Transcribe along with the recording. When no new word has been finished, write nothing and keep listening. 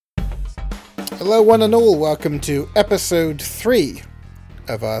Hello, one and all. Welcome to episode 3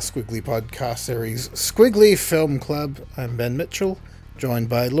 of our Squiggly podcast series, Squiggly Film Club. I'm Ben Mitchell, joined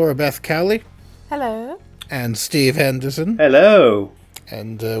by Laura Beth Cowley. Hello. And Steve Henderson. Hello.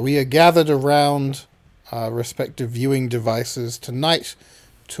 And we are gathered around our respective viewing devices tonight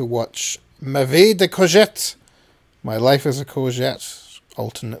to watch Ma Vie de Courgette, My Life as a Courgette,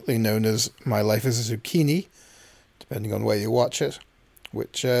 alternately known as My Life as a Zucchini, depending on where you watch it,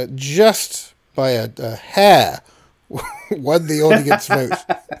 which just by a hair won the audience vote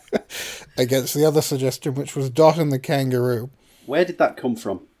against the other suggestion, which was Dot and the Kangaroo. Where did that come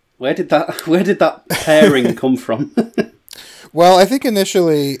from? Where did that pairing come from? Well, I think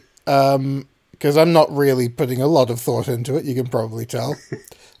initially, because I'm not really putting a lot of thought into it, you can probably tell.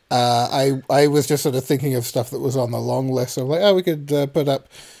 I was just sort of thinking of stuff that was on the long list. So like, we could put up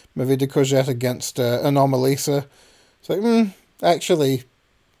Ma Vie de Courgette against Anomalisa. It's like, actually,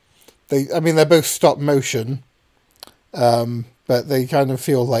 they're both stop motion, but they kind of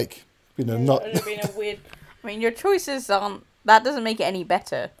feel like, not. It would have been a weird. Your choices aren't. That doesn't make it any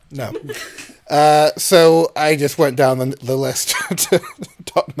better. No. So I just went down the list to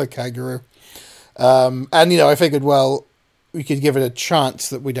Dot and the Kangaroo. And, I figured, well, we could give it a chance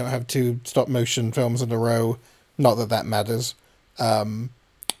that we don't have 2 stop motion films in a row. Not that that matters. So,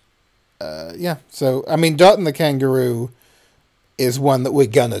 Dot and the Kangaroo is one that we're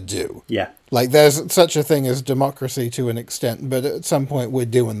gonna do. Yeah. Like, there's such a thing as democracy to an extent, but at some point we're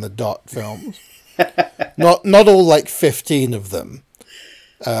doing the Dot films. Not all like 15 of them.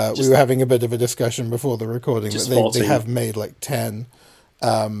 We were having a bit of a discussion before the recording, but they have made like 10.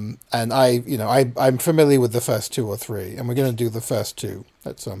 And I'm familiar with the first 2 or 3, and we're going to do the first 2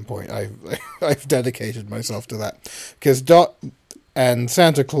 at some point. I've dedicated myself to that because Dot and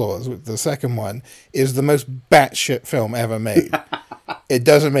Santa Claus, with the second one, is the most batshit film ever made. It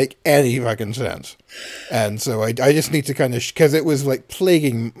doesn't make any fucking sense. And so I just need to kind of... Because it was, like,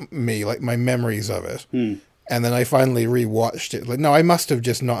 plaguing me, like, my memories of it. And then I finally rewatched it. Like, no, I must have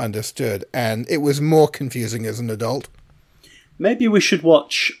just not understood. And it was more confusing as an adult. Maybe we should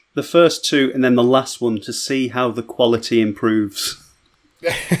watch the first 2 and then the last one to see how the quality improves.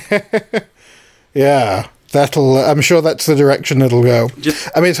 Yeah. I'm sure that's the direction it'll go.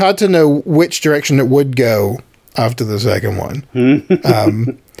 It's hard to know which direction it would go after the second one.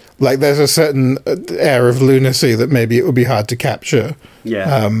 Like, there's a certain air of lunacy that maybe it would be hard to capture.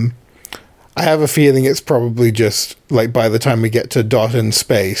 Yeah. I have a feeling it's probably just, like, by the time we get to Dot in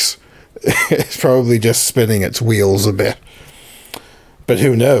space, it's probably just spinning its wheels a bit. But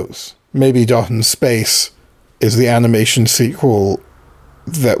who knows? Maybe Dot in Space is the animation sequel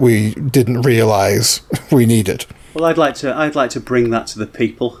that we didn't realize we needed. Well, I'd like to bring that to the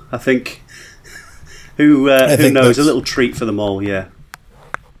people. I think who knows, a little treat for them all. Yeah.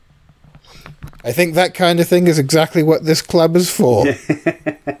 I think that kind of thing is exactly what this club is for.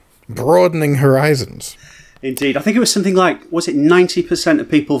 Broadening horizons. Indeed. I think it was something like, was it 90% of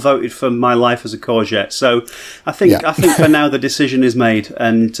people voted for My Life as a Courgette? So I think for now the decision is made,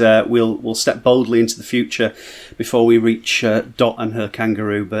 and we'll step boldly into the future before we reach Dot and her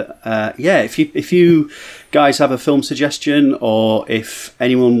Kangaroo. But if you guys have a film suggestion, or if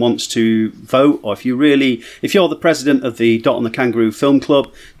anyone wants to vote, or if you're the president of the Dot and the Kangaroo Film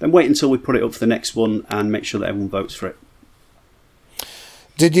Club, then wait until we put it up for the next one and make sure that everyone votes for it.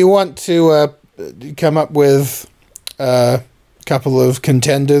 Did you want to come up with a couple of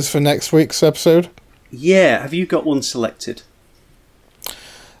contenders for next week's episode? Yeah, have you got one selected?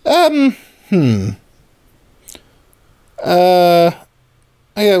 Yeah,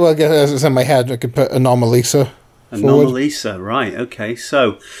 well, I guess as it's in my head, I could put Anomalisa forward. Anomalisa, right, okay.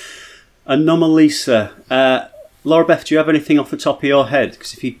 So, Anomalisa. Laura Beth, do you have anything off the top of your head?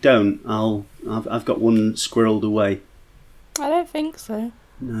 Because if you don't, I've got one squirreled away. I don't think so.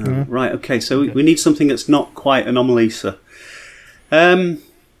 No. Right, okay, so we need something that's not quite Anomalisa. I'm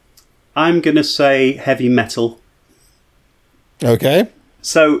going to say heavy metal. Okay.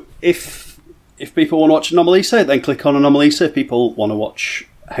 So if people want to watch Anomalisa, then click on Anomalisa. If people want to watch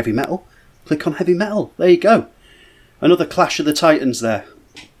heavy metal, click on heavy metal. There you go. Another Clash of the Titans there.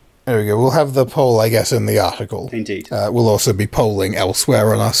 There we go. We'll have the poll, I guess, in the article. Indeed. We'll also be polling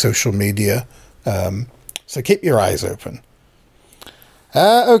elsewhere on our social media. So keep your eyes open.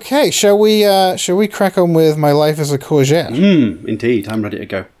 Okay, shall we crack on with My Life as a Courgette? Indeed, I'm ready to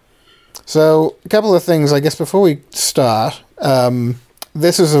go. So, a couple of things, I guess, before we start.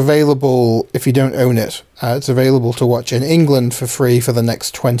 This is available, if you don't own it, it's available to watch in England for free for the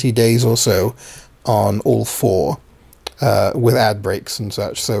next 20 days or so on all 4, with ad breaks and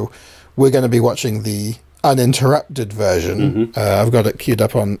such. So, we're going to be watching the uninterrupted version. I've got it queued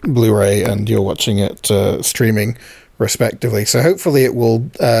up on Blu-ray, and you're watching it streaming, respectively. So hopefully it will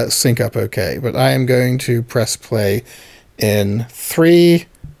sync up okay. But I am going to press play in 3,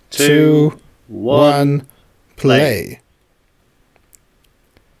 2, 1, play.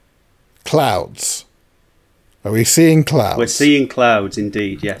 Clouds. Are we seeing clouds? We're seeing clouds,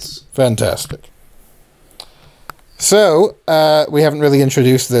 indeed, yes. Fantastic. So, we haven't really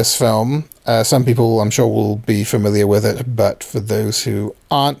introduced this film. Some people, I'm sure, will be familiar with it, but for those who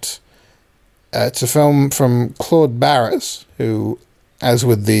aren't, it's a film from Claude Barras, who, as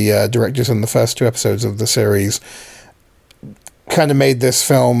with the directors in the first 2 episodes of the series, kind of made this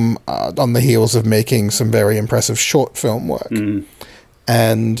film on the heels of making some very impressive short film work.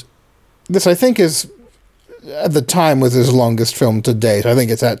 And this, I think, is, at the time, was his longest film to date. I think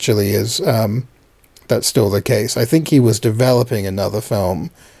it actually is, that's still the case. I think he was developing another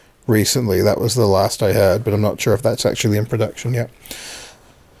film recently. That was the last I heard, but I'm not sure if that's actually in production yet.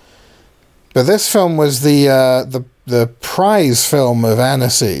 But this film was the prize film of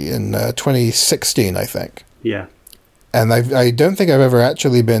Annecy in 2016, I think. Yeah. And I don't think I've ever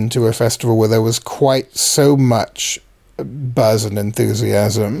actually been to a festival where there was quite so much buzz and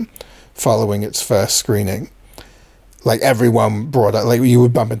enthusiasm following its first screening. Like, everyone brought up, like, you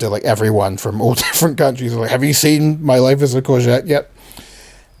would bump into, like, everyone from all different countries. Like, have you seen My Life as a Courgette yet?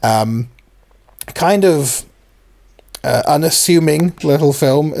 Kind of unassuming little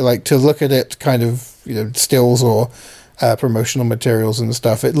film. Like, to look at it kind of, stills or promotional materials and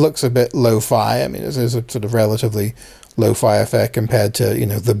stuff, it looks a bit lo-fi. I mean, it is a sort of relatively lo-fi affair compared to,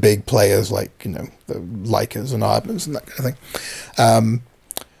 the big players like, the Leicas and Aardmans and that kind of thing.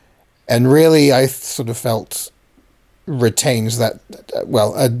 And really, I sort of felt retains that,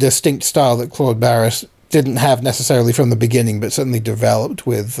 a distinct style that Claude Barras didn't have necessarily from the beginning, but certainly developed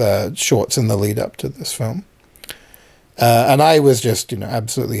with shorts in the lead up to this film. And I was just,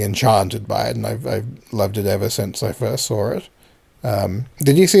 absolutely enchanted by it, and I've loved it ever since I first saw it.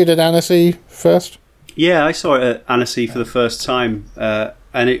 Did you see it at Annecy first? Yeah, I saw it at Annecy for the first time,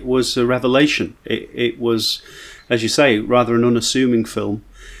 and it was a revelation. It was, as you say, rather an unassuming film.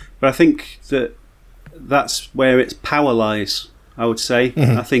 But I think that's where its power lies, I would say.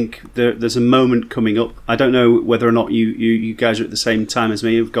 I think there's a moment coming up. I don't know whether or not you guys are at the same time as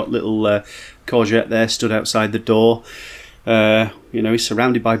me. You've got little Courgette there stood outside the door. He's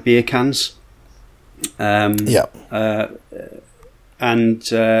surrounded by beer cans. And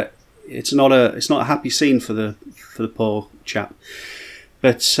it's not a happy scene for the poor chap.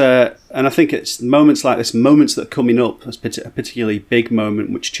 But and I think it's moments like this, moments that are coming up, a particularly big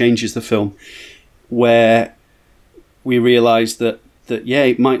moment which changes the film, where we realise that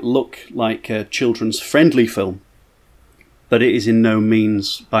it might look like a children's friendly film, but it is in no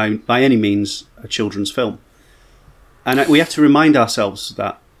means, by any means, a children's film. And we have to remind ourselves of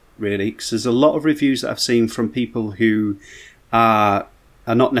that, really, because there's a lot of reviews that I've seen from people who are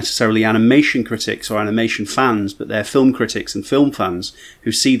not necessarily animation critics or animation fans, but they're film critics and film fans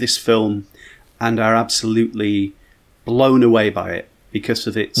who see this film and are absolutely blown away by it because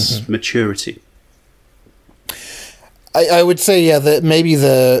of its maturity. I would say, that maybe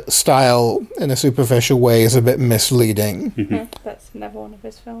the style in a superficial way is a bit misleading. That's never one of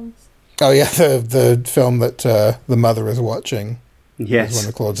his films. Oh, yeah, the film that the mother is watching. Yes. Is one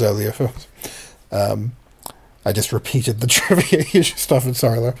of Claude's earlier films. I just repeated the trivia stuff, and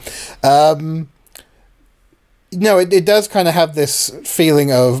sorry, Laura. No, it does kind of have this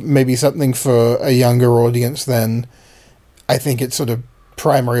feeling of maybe something for a younger audience than I think its sort of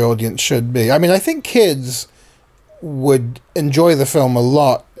primary audience should be. I mean, I think kids would enjoy the film a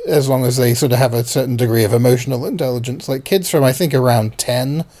lot as long as they sort of have a certain degree of emotional intelligence. Like, kids from, I think, around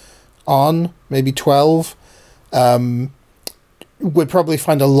 10 on, maybe 12, would probably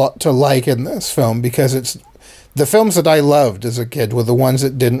find a lot to like in this film, because it's the films that I loved as a kid were the ones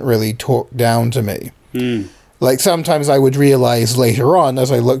that didn't really talk down to me. Like, sometimes I would realize later on,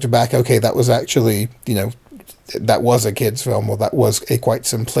 as I looked back, okay, that was actually, that was a kid's film, or that was a quite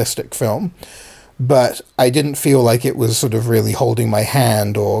simplistic film. But I didn't feel like it was sort of really holding my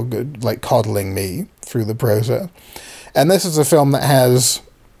hand or like coddling me through the process. And this is a film that has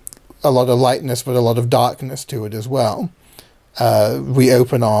a lot of lightness, but a lot of darkness to it as well. We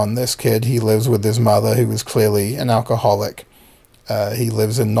open on this kid. He lives with his mother, who is clearly an alcoholic. He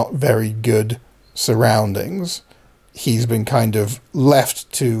lives in not very good surroundings. He's been kind of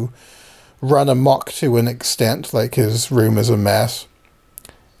left to run amok to an extent, like his room is a mess.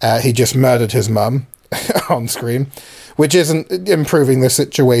 He just murdered his mum on screen, which isn't improving the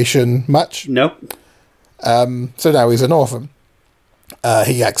situation much. Nope. So now he's an orphan.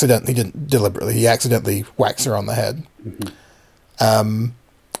 he didn't deliberately, he accidentally whacks her on the head. And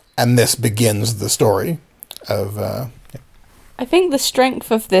this begins the story of... I think the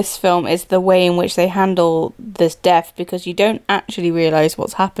strength of this film is the way in which they handle this death, because you don't actually realise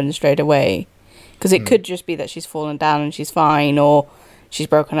what's happened straight away. Because it could just be that she's fallen down and she's fine, or she's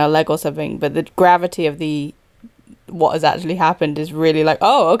broken her leg or something, but the gravity of what has actually happened is really like,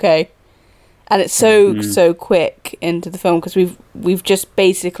 oh, okay. And it's so quick into the film, because we've just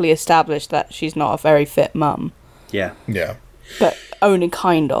basically established that she's not a very fit mum. Yeah. Yeah. But only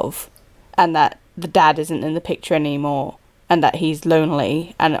kind of. And that the dad isn't in the picture anymore, and that he's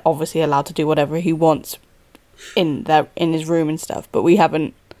lonely and obviously allowed to do whatever he wants in his room and stuff. But we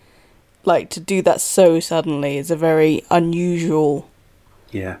haven't, like, to do that so suddenly is a very unusual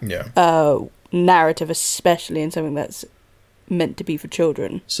narrative, especially in something that's meant to be for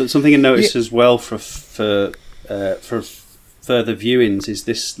children. So something I noticed as well for further viewings is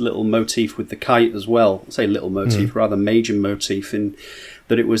this little motif with the kite as well. I say little motif, rather major motif, in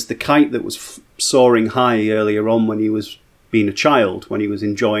that it was the kite that was soaring high earlier on when he was being a child, when he was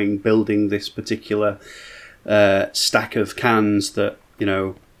enjoying building this particular stack of cans that,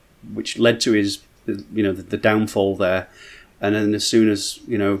 which led to his, the downfall there. And then as soon as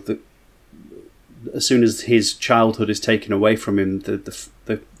his childhood is taken away from him,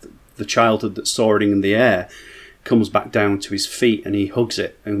 the childhood that's soaring in the air comes back down to his feet, and he hugs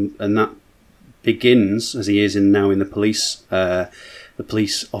it, and that begins, as he is now in the police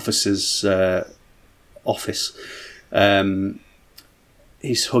officer's office.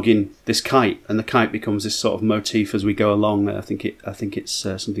 He's hugging this kite, and the kite becomes this sort of motif as we go along. I think it's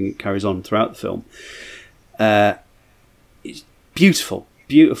something that carries on throughout the film. It's beautiful,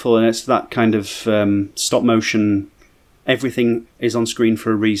 and it's that kind of stop motion. Everything is on screen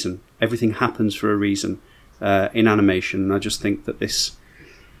for a reason. Everything happens for a reason in animation. And I just think that this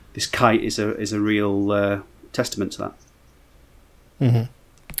kite is a real testament to that. Mm-hmm.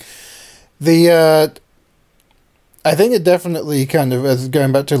 I think it definitely kind of, as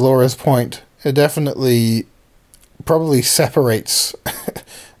going back to Laura's point, it definitely probably separates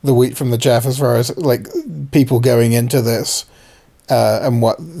the wheat from the chaff as far as like people going into this and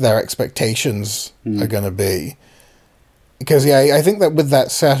what their expectations are going to be. Because I think that with that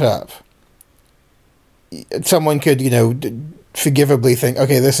setup, someone could forgivably think,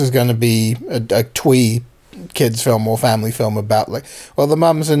 okay, this is going to be a twee kids film or family film about, like, well, the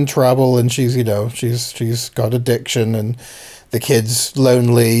mum's in trouble and she's got addiction and the kid's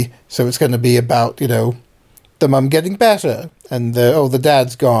lonely, so it's going to be about the mum getting better and the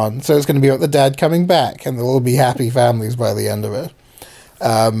dad's gone, so it's going to be about the dad coming back, and they'll all be happy families by the end of it.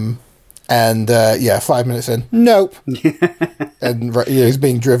 5 minutes in, nope. And he's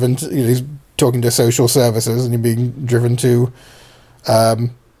being driven to, he's talking to social services, and he's being driven to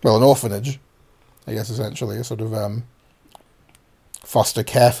an orphanage, I guess, essentially a sort of foster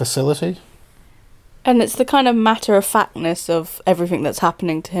care facility. And it's the kind of matter-of-factness of everything that's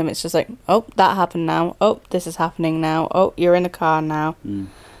happening to him. It's just like, oh, that happened now. Oh, this is happening now. Oh, you're in a car now.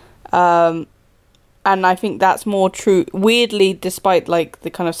 And I think that's more true. Weirdly, despite like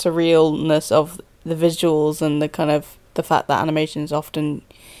the kind of surrealness of the visuals and the kind of the fact that animation is often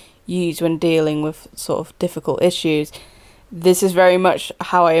used when dealing with sort of difficult issues, this is very much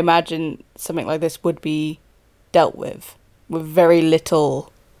how I imagine something like this would be dealt with very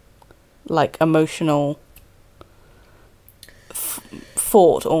little, like, emotional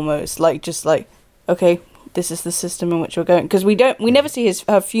thought, almost. Like, just like, okay, this is the system in which we're going. Because we never see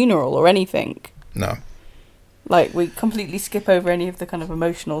her funeral or anything. No. Like, we completely skip over any of the kind of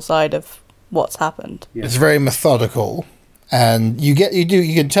emotional side of what's happened. Yeah. It's very methodical. And you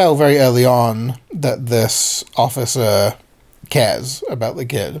can tell very early on that this officer cares about the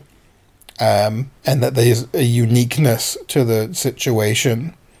kid, and that there's a uniqueness to the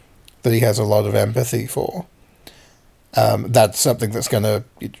situation that he has a lot of empathy for. That's something that's going to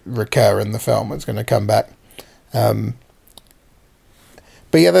recur in the film. It's going to come back. But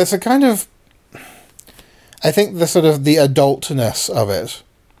yeah, there's a kind of, I think the sort of the adultness of it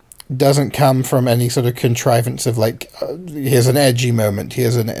doesn't come from any sort of contrivance of like, here's an edgy moment,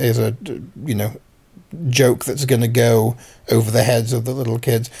 here's a joke that's going to go over the heads of the little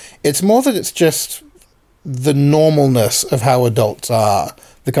kids. It's more that it's just the normalness of how adults are,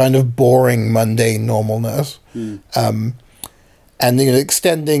 the kind of boring, mundane normalness, and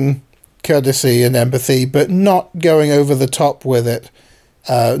extending courtesy and empathy, but not going over the top with it,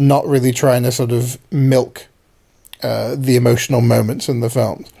 not really trying to sort of milk the emotional moments in the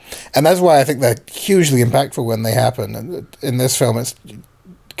films. And that's why I think they're hugely impactful when they happen. And in this film, it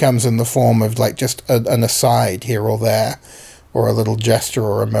comes in the form of like just an aside here or there, or a little gesture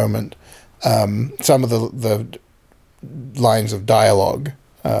or a moment. Some of the lines of dialogue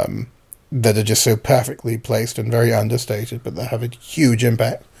that are just so perfectly placed and very understated, but that have a huge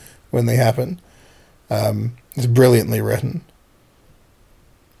impact when they happen. It's brilliantly written.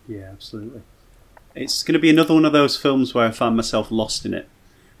 Yeah, absolutely. It's going to be another one of those films where I find myself lost in it.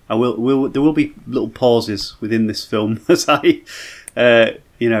 There will be little pauses within this film as I,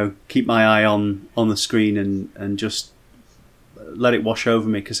 keep my eye on the screen and just let it wash over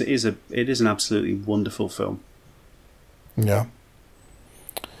me, because it is an absolutely wonderful film. Yeah.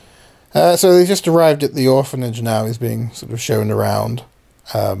 So they just arrived at the orphanage now. He's being sort of shown around.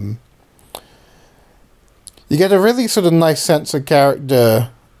 You get a really sort of nice sense of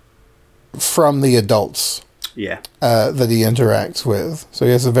character from the adults. Yeah. That he interacts with. So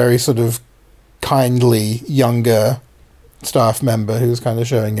he has a very sort of kindly younger staff member who's kind of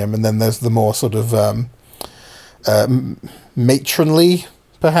showing him, and then there's the more sort of matronly,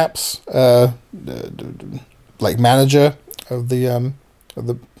 perhaps, like manager of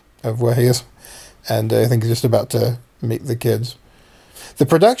where he is, and I think he's just about to meet the kids. The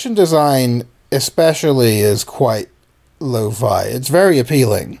production design, especially, is quite lo-fi. It's very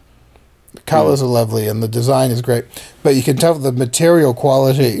appealing. The colors are lovely and the design is great, but you can tell the material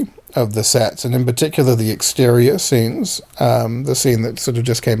quality of the sets, and in particular the exterior scenes, the scene that sort of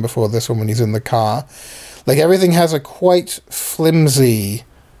just came before this one when he's in the car. Like, everything has a quite flimsy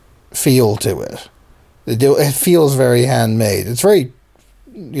feel to it. It feels very handmade. It's very,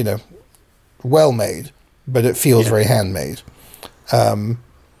 well made, but it feels very handmade. And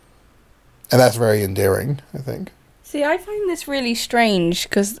that's very endearing, I think. See, I find this really strange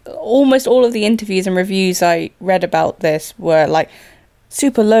because almost all of the interviews and reviews I read about this were like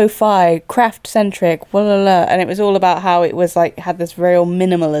super lo-fi, craft-centric, and it was all about how it was like had this real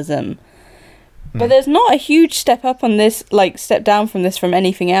minimalism. But there's not a huge step up on this, like step down from this from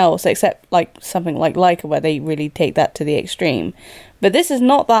anything else, except like something like Laika, where they really take that to the extreme. But this is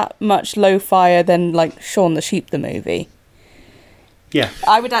not that much lo-fi than like Shaun the Sheep, the movie. Yeah.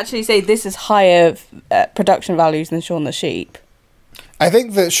 I would actually say this is higher production values than Shaun the Sheep. I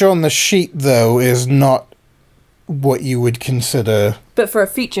think that Shaun the Sheep, though, is not what you would consider... But for a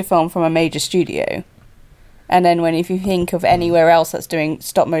feature film from a major studio. And then if you think of anywhere else that's doing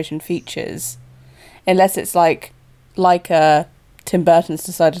stop-motion features, unless it's like Tim Burton's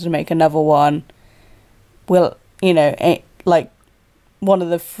decided to make another one, like one of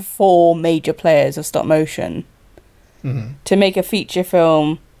the four major players of stop-motion... Mm-hmm. To make a feature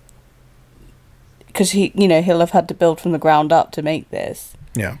film, because he'll have had to build from the ground up to make this.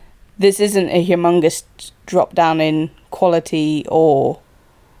 Yeah, this isn't a humongous drop down in quality or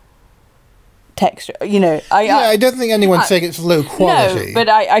texture. I don't think anyone's saying it's low quality. No, but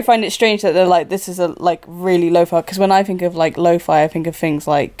I find it strange that they're like, this is a like really lo-fi. Because when I think of like lo-fi, I think of things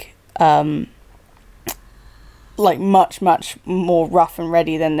like much more rough and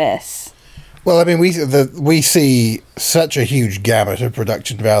ready than this. Well, I mean, we see such a huge gamut of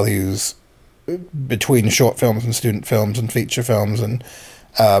production values between short films and student films and feature films, and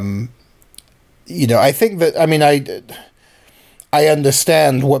I think that, I mean, I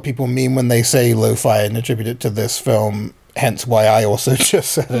understand what people mean when they say lo-fi and attribute it to this film. Hence, why I also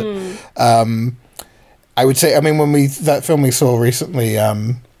just said it. I would say, I mean, that film we saw recently,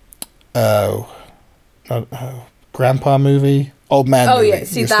 Grandpa movie. Old Man movie. Yeah,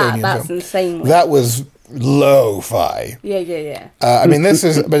 see that's film. Insane. That was lo-fi. Yeah. I mean, this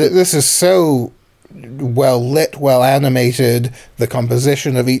is so well lit, well animated. The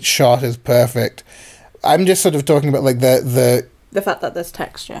composition of each shot is perfect. I'm just sort of talking about like the fact that there's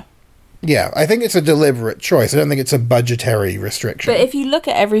texture. Yeah, I think it's a deliberate choice. I don't think it's a budgetary restriction. But if you look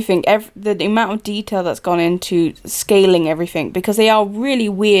at everything, the amount of detail that's gone into scaling everything, because they are really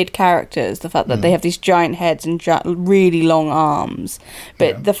weird characters, the fact that they have these giant heads and really long arms.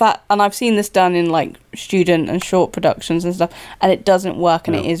 But the fact, and I've seen this done in like student and short productions and stuff, and it doesn't work,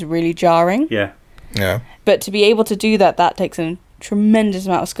 and it is really jarring. Yeah. But to be able to do that takes a tremendous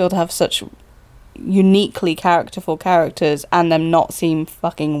amount of skill to have such uniquely characterful characters and them not seem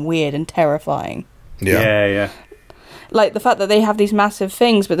fucking weird and terrifying. Yeah. Like the fact that they have these massive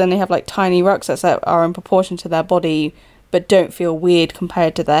things, but then they have like tiny rucksacks that are in proportion to their body but don't feel weird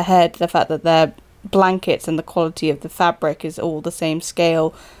compared to their head. The fact that their blankets and the quality of the fabric is all the same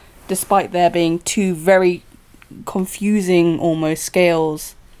scale, despite there being two very confusing almost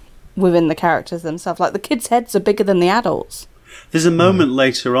scales within the characters themselves. Like the kids' heads are bigger than the adults. There's a moment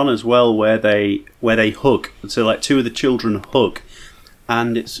later on as well where they hug. So like two of the children hug,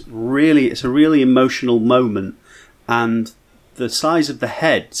 and it's a really emotional moment. And the size of the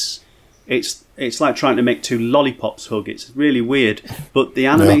heads it's like trying to make two lollipops hug. It's really weird, but the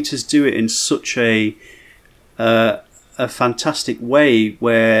animators do it in such a fantastic way,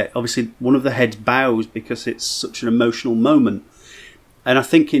 where obviously one of the heads bows because it's such an emotional moment. And I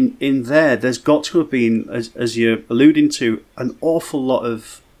think in there's got to have been, as you're alluding to, an awful lot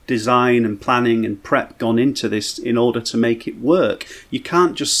of design and planning and prep gone into this in order to make it work. You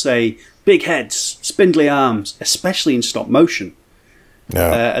can't just say big heads, spindly arms, especially in stop motion,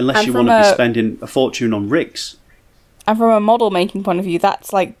 unless you want to be spending a fortune on rigs. And from a model making point of view,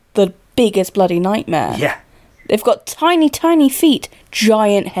 that's like the biggest bloody nightmare. Yeah. They've got tiny, tiny feet,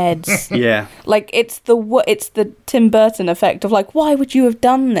 giant heads. Yeah. Like, it's the Tim Burton effect of, like, why would you have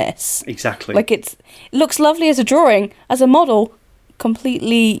done this? Exactly. Like, it looks lovely as a drawing. As a model,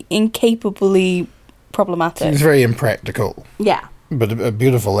 completely incapably problematic. It's very impractical. Yeah. But a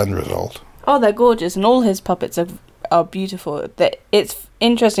beautiful end result. Oh, they're gorgeous, and all his puppets are beautiful. It's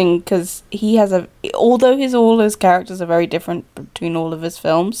interesting because he has although all his characters are very different between all of his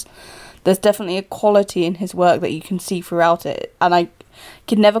films, there's definitely a quality in his work that you can see throughout it, and I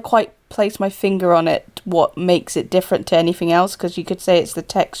can never quite place my finger on it, what makes it different to anything else, because you could say it's the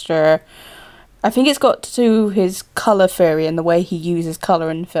texture. I think it's got to do his colour theory and the way he uses colour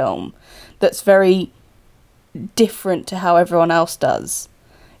in film that's very different to how everyone else does,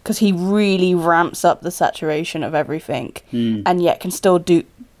 because he really ramps up the saturation of everything, and yet can still do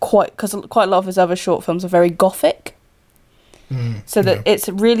because quite a lot of his other short films are very gothic. So that it's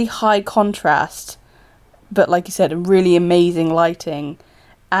really high contrast, but like you said, a really amazing lighting,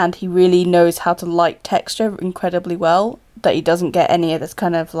 and he really knows how to light texture incredibly well, that he doesn't get any of this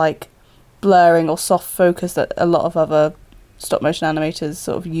kind of like blurring or soft focus that a lot of other stop motion animators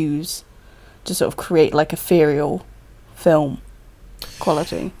sort of use to sort of create like ethereal film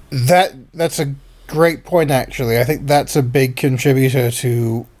quality. That's a great point, actually. I think that's a big contributor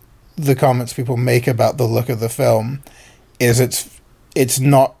to the comments people make about the look of the film, is it's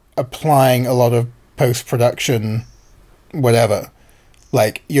not applying a lot of post-production whatever.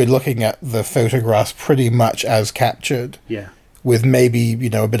 Like, you're looking at the photographs pretty much as captured. Yeah. With maybe,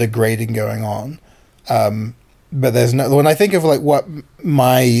 a bit of grading going on. But there's no... When I think of, like, what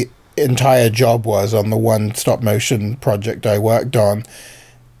my entire job was on the one stop-motion project I worked on,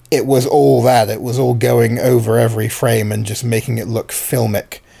 it was all that. It was all going over every frame and just making it look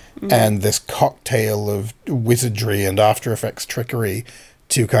filmic. And this cocktail of wizardry and After Effects trickery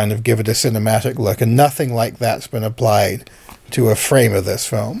to kind of give it a cinematic look. And nothing like that's been applied to a frame of this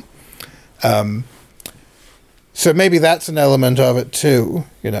film. So maybe that's an element of it too,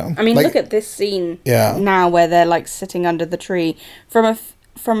 I mean, like, look at this scene now where they're like sitting under the tree.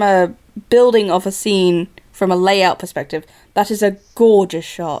 From a building of a scene, from a layout perspective, that is a gorgeous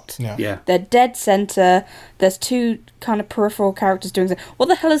shot. Yeah. They're dead center. There's two kind of peripheral characters doing something. What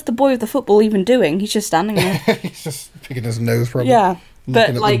the hell is the boy with the football even doing? He's just standing there. He's just picking his nose, probably. Yeah,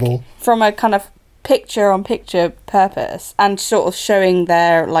 but like from a kind of picture-on-picture purpose, and sort of showing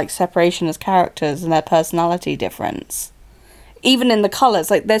their like separation as characters and their personality difference. Even in the colours,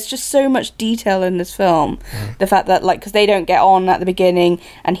 like, there's just so much detail in this film. The fact that, like, because they don't get on at the beginning,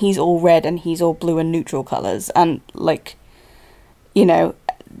 and he's all red and he's all blue and neutral colours, and, like,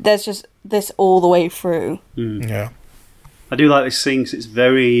 there's just this all the way through. Yeah. I do like this scene because it's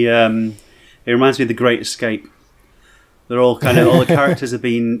very... it reminds me of The Great Escape. They're all kind of... all the characters have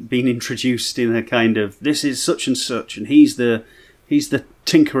been introduced in a kind of, this is such and such, and he's the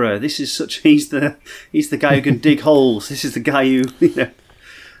tinkerer. This is such. He's the guy who can dig holes. This is the guy who,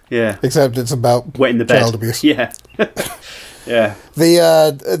 yeah. Except it's about wet in the bed. Child abuse. Yeah, yeah.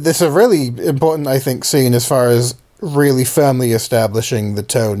 This is a really important, I think, scene as far as really firmly establishing the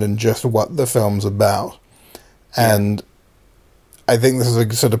tone and just what the film's about. And I think this is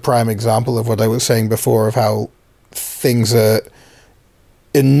a sort of prime example of what I was saying before of how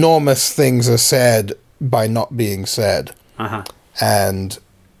enormous things are said by not being said. Uh-huh. And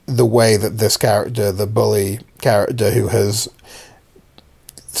the way that this character, the bully character who has...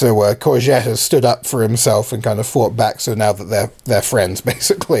 So Courgette has stood up for himself and kind of fought back, so now that they're friends,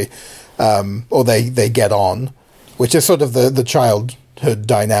 basically. Or they get on, which is sort of the childhood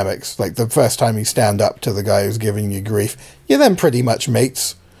dynamics. Like, the first time you stand up to the guy who's giving you grief, you're then pretty much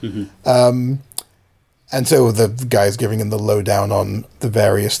mates. Mm-hmm. And so the guy's giving him the lowdown on the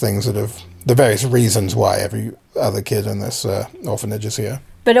various things the various reasons why every other kid in this orphanage is here.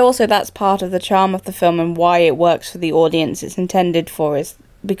 But also that's part of the charm of the film and why it works for the audience it's intended for, is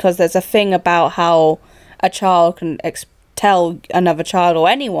because there's a thing about how a child can tell another child or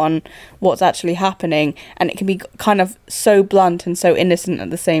anyone what's actually happening, and it can be kind of so blunt and so innocent at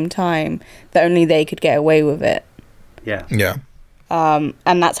the same time that only they could get away with it. Yeah. Yeah.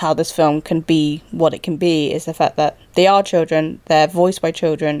 And that's how this film can be what it can be, is the fact that they are children, they're voiced by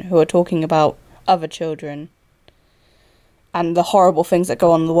children who are talking about other children and the horrible things that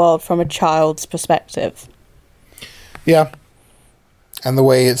go on in the world from a child's perspective. Yeah. And the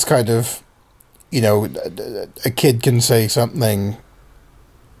way it's kind of, a kid can say something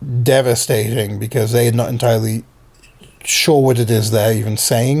devastating because they're not entirely sure what it is they're even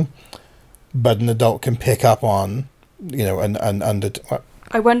saying, but an adult can pick up on,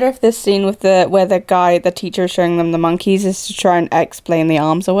 I wonder if this scene with where the teacher is showing them the monkeys is to try and explain the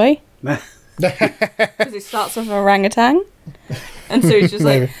arms away. Because it starts with an orangutan. And so it's just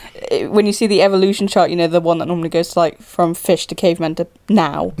like, when you see the evolution chart, the one that normally goes to, like, from fish to caveman to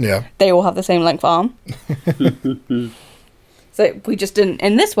now, they all have the same length arm. So we just didn't,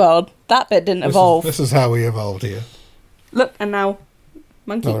 in this world, that bit didn't evolve. This is how we evolved here. Look, and now,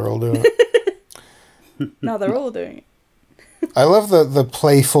 monkey. Now they're all doing it. Now they're all doing it. I love the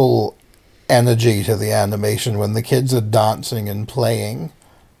playful energy to the animation when the kids are dancing and playing.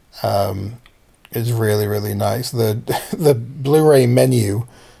 Is really, really nice. The Blu-ray menu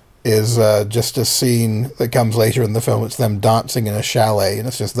is just a scene that comes later in the film. It's them dancing in a chalet, and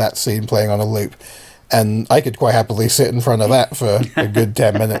it's just that scene playing on a loop. And I could quite happily sit in front of that for a good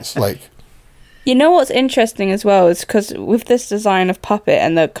 10 minutes. Like, you know what's interesting as well is because with this design of puppet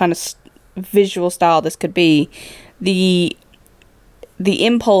and the kind of visual style this could be, the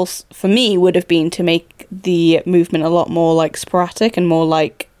impulse for me would have been to make the movement a lot more like sporadic and more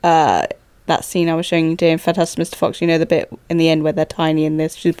like that scene I was showing you in Fantastic Mr. Fox, the bit in the end where they're tiny in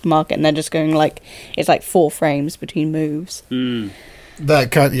this supermarket and they're just going like, it's like 4 frames between moves.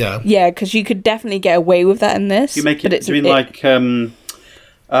 That kind, yeah. Yeah, because you could definitely get away with that in this. You make it, like,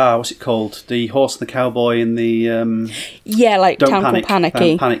 what's it called? The Horse and the Cowboy in the... like Town Called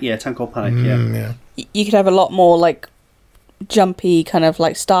Panicky. Town Called Panic, yeah. You could have a lot more, like, jumpy, kind of,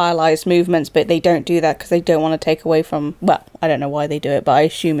 like, stylized movements, but they don't do that because they don't want to take away from... Well, I don't know why they do it, but I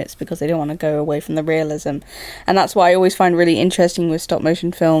assume it's because they don't want to go away from the realism. And that's why I always find really interesting with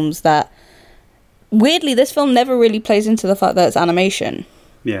stop-motion films that... Weirdly, this film never really plays into the fact that it's animation.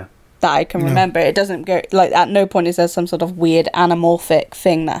 Yeah. That I can remember. It doesn't go... Like, at no point is there some sort of weird anamorphic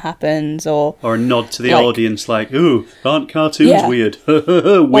thing that happens, or a nod to the audience, like, ooh, aren't cartoons weird? Wink,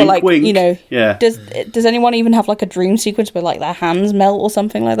 or like, wink. Yeah. Does anyone even have, like, a dream sequence where, like, their hands melt or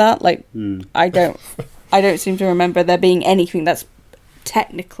something like that? Like, I don't seem to remember there being anything that's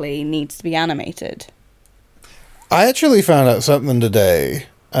technically needs to be animated. I actually found out something today.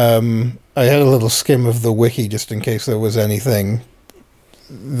 I had a little skim of the wiki just in case there was anything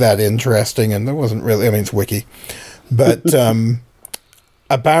that interesting, and there wasn't really. I mean, it's wiki, but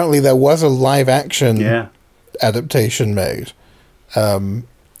apparently there was a live action adaptation made,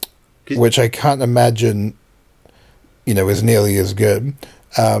 which I can't imagine, is nearly as good,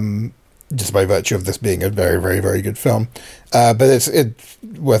 just by virtue of this being a very, very, very good film. But it's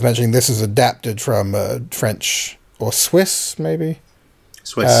worth mentioning this is adapted from French or Swiss, maybe.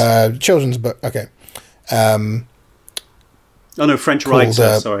 Swiss. Children's book. Okay. French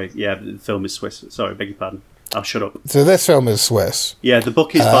writer. Sorry. Yeah, the film is Swiss. Sorry, beg your pardon. I'll shut up. So this film is Swiss. Yeah, the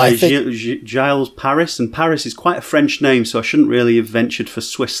book is by Gilles Paris, and Paris is quite a French name, so I shouldn't really have ventured for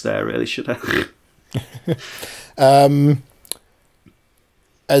Swiss there, really, should I?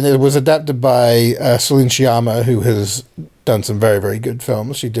 And it was adapted by Celine Sciamma, who has done some very, very good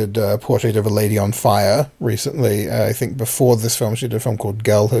films. She did Portrait of a Lady on Fire recently. I think before this film, she did a film called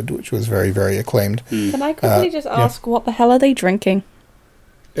Girlhood, which was very, very acclaimed. Can I quickly just ask, what the hell are they drinking?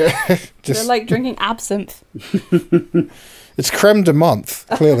 They're like drinking absinthe. It's creme de menthe,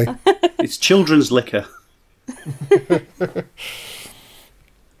 clearly. It's children's liquor.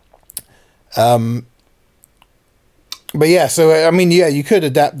 But yeah, so I mean, you could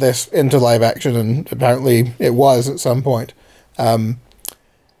adapt this into live action, and apparently it was at some point.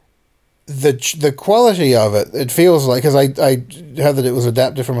 The quality of it feels like, because I heard that it was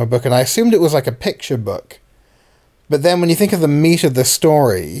adapted from a book, and I assumed it was like a picture book. But then when you think of the meat of the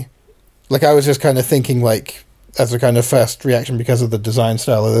story, like I was just kind of thinking like as a kind of first reaction because of the design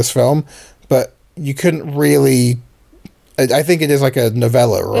style of this film, but you couldn't really. I think it is like a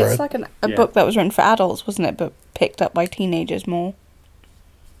novella, or it's like a book that was written for adults, wasn't it? But picked up by teenagers more.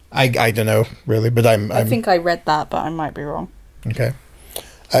 I don't know really, but I think I read that, but I might be wrong. Okay,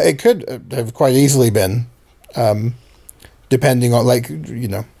 it could have quite easily been, depending on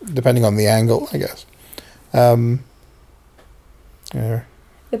depending on the angle, I guess. Yeah.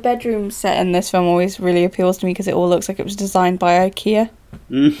 The bedroom set in this film always really appeals to me because it all looks like it was designed by IKEA.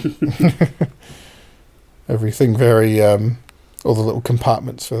 Everything very, all the little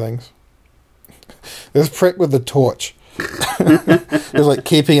compartments for things. This prick with the torch. Just like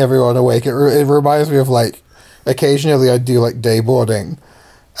keeping everyone awake. It reminds me of like occasionally I do like day boarding,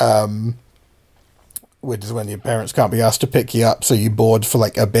 which is when your parents can't be asked to pick you up, so you board for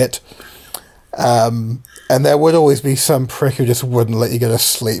like a bit. And there would always be some prick who just wouldn't let you go to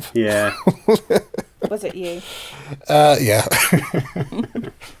sleep. Yeah. Was it you? Yeah.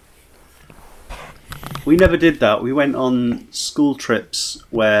 We never did that. We went on school trips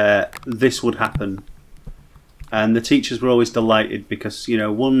where this would happen. And the teachers were always delighted because, the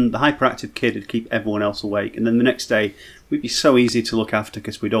hyperactive kid would keep everyone else awake. And then the next day, we'd be so easy to look after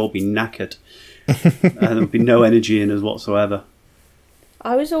because we'd all be knackered. And there would be no energy in us whatsoever.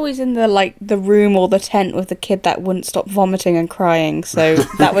 I was always in the room or the tent with the kid that wouldn't stop vomiting and crying. So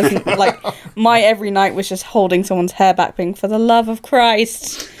that was my every night was just holding someone's hair back, being, for the love of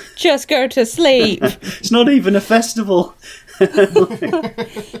Christ, just go to sleep. It's not even a festival.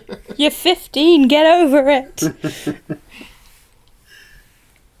 You're 15, get over it.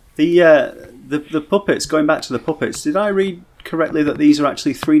 The puppets, going back to the puppets, did I read correctly that these are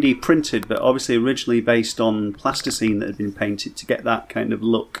actually 3D printed, but obviously originally based on plasticine that had been painted to get that kind of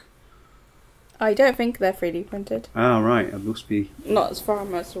look? I don't think they're 3D printed. Oh, right. It must be. Not as far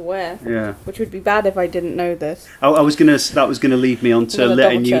as I'm aware. Yeah. Which would be bad if I didn't know this. That was gonna lead me on to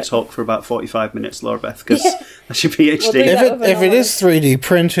letting you talk for about 45 minutes, Laura Beth, because that's your PhD. If it is 3D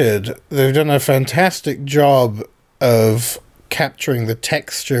printed, they've done a fantastic job of capturing the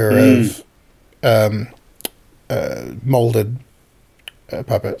texture of molded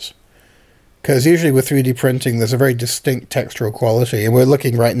puppets. Because usually with 3D printing, there's a very distinct textural quality, and we're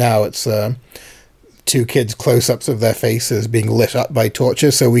looking right now. It's two kids' close-ups of their faces being lit up by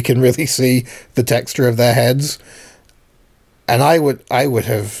torches, so we can really see the texture of their heads. And I would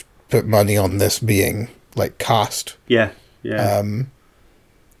have put money on this being like cast. Yeah. I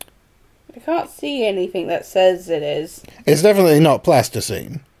can't see anything that says it is. It's definitely not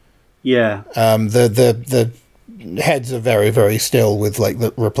plasticine. Yeah. The heads are very, very still with like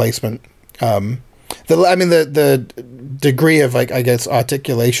the replacement. The degree of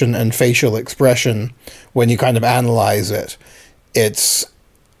articulation and facial expression when you kind of analyze it, it's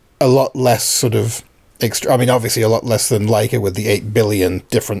a lot less sort of obviously a lot less than Leica with the 8 billion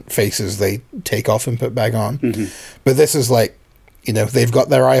different faces they take off and put back on. Mm-hmm. But this is like, they've got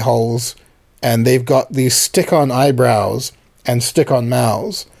their eye holes and they've got these stick-on eyebrows and stick-on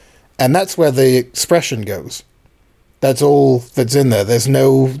mouths, and that's where the expression goes. That's all that's in there. There's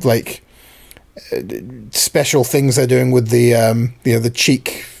no special things they're doing with the the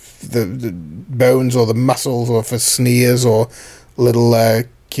cheek, the bones or the muscles, or for sneers or little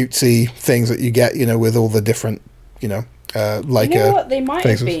cutesy things that you get with all the different Leica what they might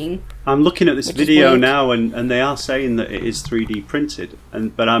faces. have been. I'm looking at this video now, and they are saying that it is 3D printed,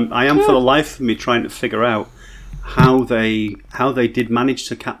 but I am for the life of me trying to figure out how they did manage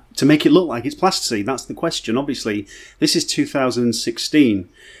to make it look like it's plasticine. That's the question. Obviously, this is 2016.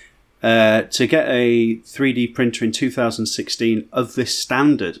 To get a 3D printer in 2016 of this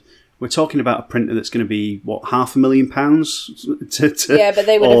standard, we're talking about a printer that's going to be £500,000 yeah, but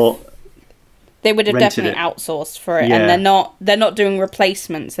they would have definitely outsourced for it, and they're not doing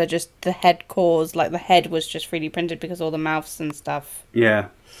replacements. They're just the head cores, like the head was just 3D printed because all the mouths and stuff. Yeah,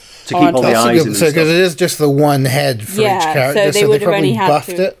 to keep all the eyes in. So because it is just the one head for each character, so they would have probably only had buffed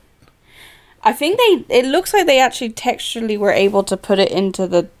to. it. I think it looks like they actually texturally were able to put it into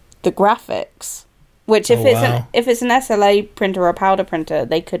the graphics, which if it's an SLA printer or a powder printer,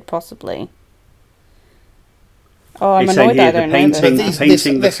 they could possibly. Oh, I'm annoyed I don't know this. This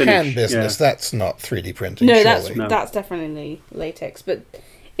hand business, that's not 3D printing. No, that's definitely latex. But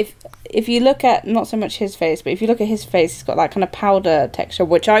if you look at not so much his face, but if you look at his face, it's got that kind of powder texture,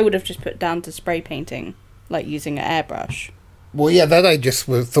 which I would have just put down to spray painting, like using an airbrush. Well, yeah, that I just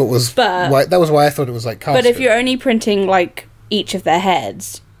thought was that was why I thought it was like cast. But if you're only printing like each of their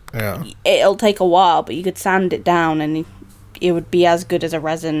heads. Yeah. It'll take a while, but you could sand it down and it would be as good as a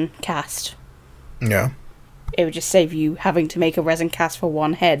resin cast. Yeah. It would just save you having to make a resin cast for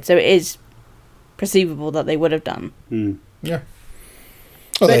one head. So it is perceivable that they would have done. Mm. Yeah.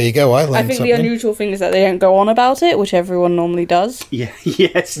 Well, there you go. I think the unusual thing is that they don't go on about it, which everyone normally does. Yeah,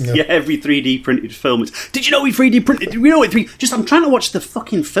 yes. Yeah, every 3D printed film is, did you know we 3D printed? We know it. Just, I'm trying to watch the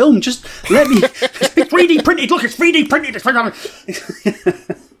fucking film. Just let me. It's 3D printed. Look, it's 3D printed.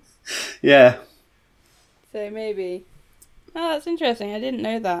 Yeah. So maybe. Oh, that's interesting. I didn't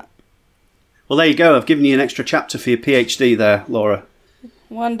know that. Well, there you go. I've given you an extra chapter for your PhD there, Laura.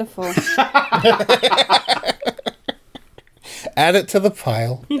 Wonderful. Add it to the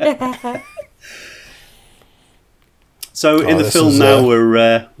pile. So in the film now,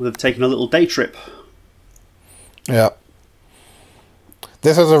 we've taken a little day trip. Yeah.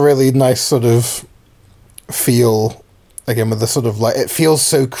 This has a really nice sort of feel, again, with the sort of like, it feels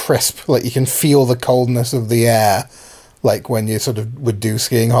so crisp, like you can feel the coldness of the air, like when you sort of would do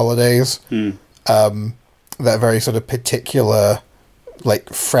skiing holidays. That very sort of particular,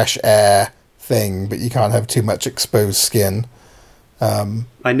 like, fresh air thing, but you can't have too much exposed skin.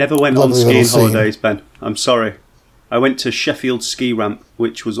 I never went on skiing holidays, Ben. I'm sorry. I went to Sheffield Ski Ramp,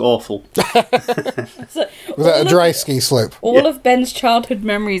 which was awful. Was that a dry ski slope? All of Ben's childhood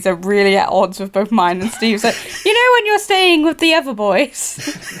memories are really at odds with both mine and Steve's. Like, you know when you're staying with the other boys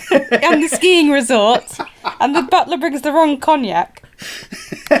and the skiing resort and the butler brings the wrong cognac?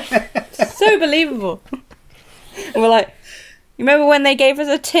 So believable. And we're like, you remember when they gave us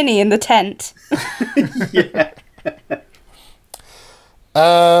a tinny in the tent? Yeah.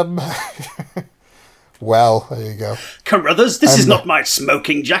 Well, there you go. Carruthers, this is not my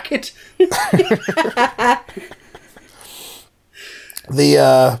smoking jacket. We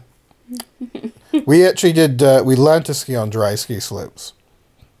actually did, we learned to ski on dry ski slopes.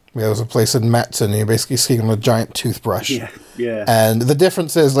 There was a place in Matson, and you're basically skiing on a giant toothbrush. Yeah. And the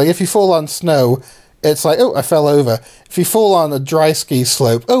difference is, like, if you fall on snow, it's like, oh, I fell over. If you fall on a dry ski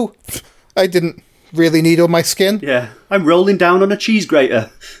slope, oh, I didn't really need all my skin. Yeah, I'm rolling down on a cheese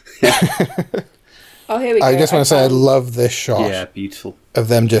grater. Oh, here we go. I just want to say I love this shot. Yeah, beautiful. Of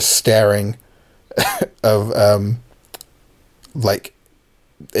them just staring. Like,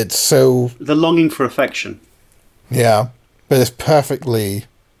 it's so... The longing for affection. Yeah, but it's perfectly,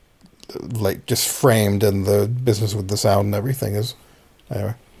 like, just framed, and the business with the sound and everything is...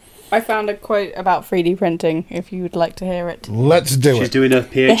 Anyway. I found a quote about 3D printing, if you would like to hear it. Let's do it. She's doing a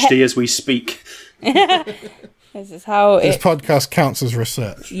PhD as we speak. This is how this podcast counts as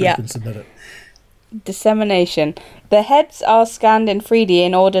research. Yeah. You can submit it. Dissemination. The heads are scanned in 3D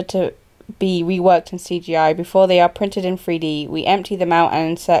in order to be reworked in CGI. Before they are printed in 3D, we empty them out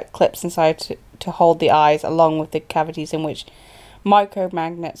and insert clips inside to hold the eyes, along with the cavities in which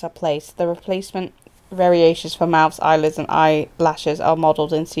micromagnets are placed. The replacement variations for mouths, eyelids, and eyelashes are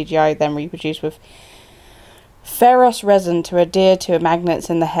modelled in CGI, then reproduced with ferrous resin to adhere to magnets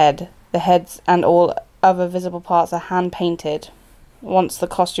in the head. The heads and all other visible parts are hand-painted. Once the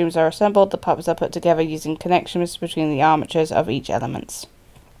costumes are assembled, the puppets are put together using connections between the armatures of each element.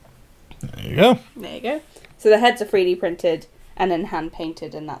 There you go. There you go. So the heads are 3D printed and then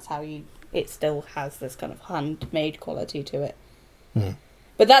hand-painted, and that's how it still has this kind of handmade quality to it.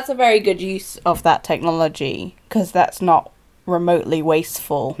 But that's a very good use of that technology, because that's not remotely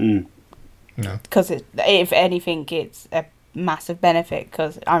wasteful. No. Because if anything, it's a massive benefit,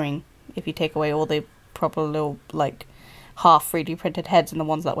 because, I mean, if you take away all the proper little, like, half 3D printed heads and the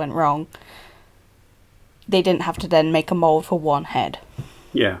ones that went wrong, they didn't have to then make a mould for one head.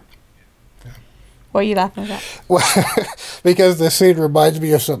 Yeah. What are you laughing at? Well, because this scene reminds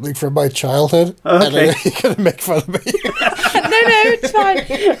me of something from my childhood. Okay. And you're going to make fun of me. No, it's fine.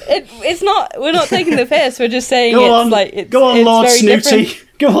 It's not. We're not taking the piss. We're just saying Go it's on. like it's. Go on, it's Lord very Snooty.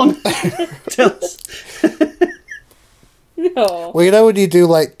 different. Go on. Tell us. No. Well, you know when you do,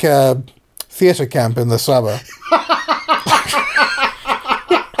 like, theatre camp in the summer?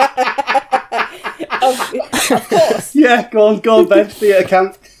 Of course. Yeah, go on, Ben. Theatre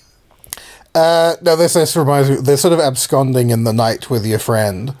camp. No, this reminds me, they're sort of absconding in the night with your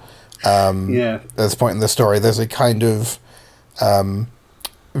friend. Yeah. At this point in the story, there's a kind of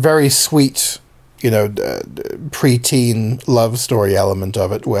very sweet, preteen love story element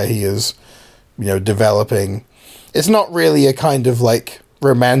of it, where he is, developing. It's not really a kind of, like,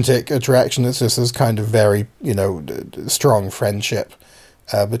 romantic attraction. It's just this kind of very, strong friendship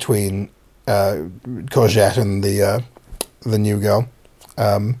between Courgette and the new girl,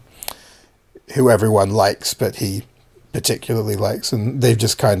 who everyone likes, but he particularly likes, and they've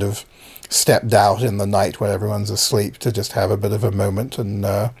just kind of stepped out in the night when everyone's asleep to just have a bit of a moment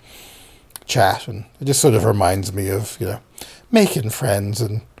and chat, and it just sort of reminds me of, making friends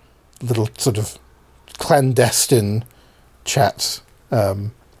and little sort of clandestine chats,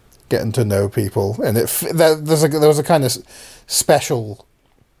 getting to know people, and there was a kind of special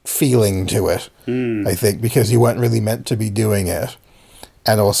feeling to it, I think, because you weren't really meant to be doing it.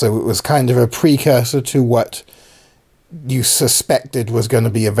 And also it was kind of a precursor to what you suspected was going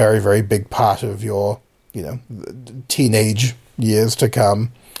to be a very, very big part of your, teenage years to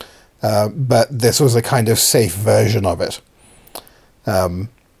come. But this was a kind of safe version of it.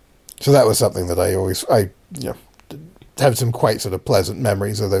 So that was something that I have some quite sort of pleasant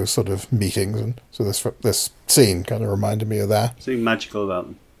memories of those sort of meetings. And so this scene kind of reminded me of that. Something magical about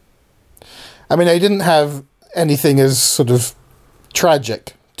them. I mean, I didn't have anything as sort of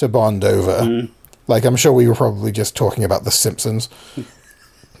tragic to bond over. Like, I'm sure we were probably just talking about The Simpsons.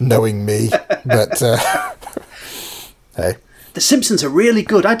 knowing me. But hey. The Simpsons are really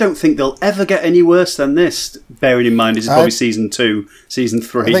good. I don't think they'll ever get any worse than this, bearing in mind it's probably season 2, season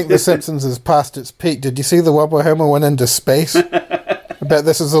 3. I think The Simpsons is past its peak. Did you see the one where Homer went into space? I bet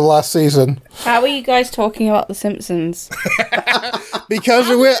this is the last season. How are you guys talking about The Simpsons? Because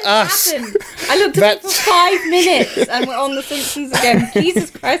we're us. I looked at it for 5 minutes and we're on The Simpsons again. Jesus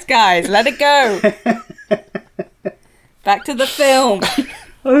Christ, guys, let it go. Back to the film.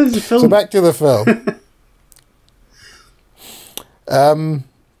 Oh, there's a film. So back to the film.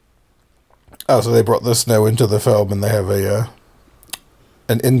 So they brought the snow into the film, and they have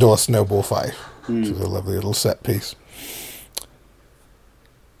an indoor snowball fight, which is a lovely little set piece.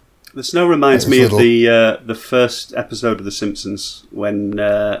 The snow reminds me of the first episode of The Simpsons when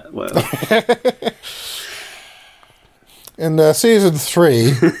in season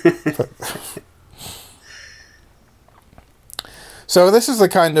 3. So this is the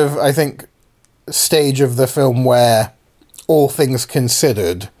kind of, I think, stage of the film where, all things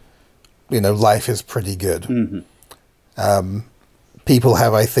considered, life is pretty good. Mm-hmm. People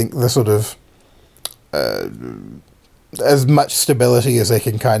have, I think, the sort of as much stability as they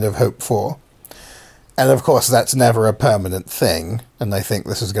can kind of hope for. And of course, that's never a permanent thing. And I think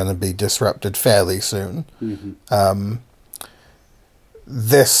this is going to be disrupted fairly soon. Mm-hmm.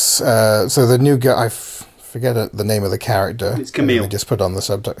 So the new guy, I forget the name of the character. It's Camille. We just put on the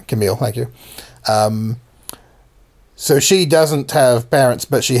subtitle. Camille, thank you. So she doesn't have parents,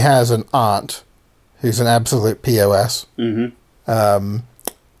 but she has an aunt who's an absolute POS. Mm-hmm.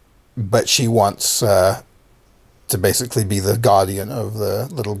 But she wants to basically be the guardian of the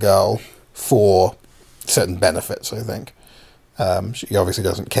little girl for certain benefits, I think. She obviously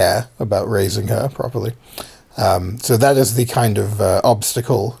doesn't care about raising her properly. So that is the kind of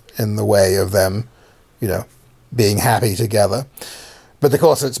obstacle in the way of them, being happy together. But of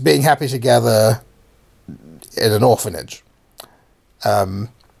course, it's being happy together in an orphanage.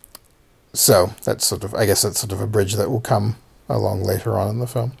 So that's sort of a bridge that will come along later on in the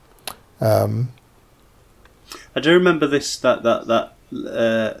film. I do remember that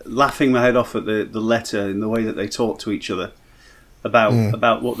laughing my head off at the letter in the way that they talk to each other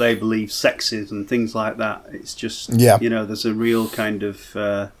about what they believe sex is and things like that. It's just there's a real kind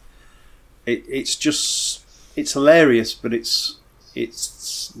of it's hilarious, but it's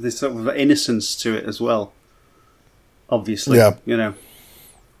there's sort of innocence to it as well. Obviously, And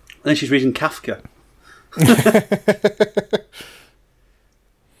then she's reading Kafka.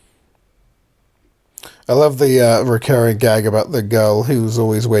 I love the recurring gag about the girl who's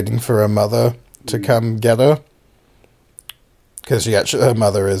always waiting for her mother to come get her. Because her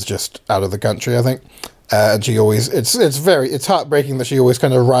mother is just out of the country, I think. And she always, it's heartbreaking that she always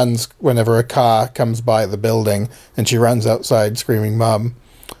kind of runs whenever a car comes by the building, and she runs outside screaming, "Mum."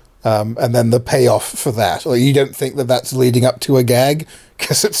 And then the payoff for that, you don't think that that's leading up to a gag,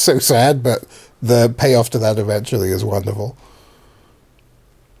 because it's so sad, but the payoff to that eventually is wonderful.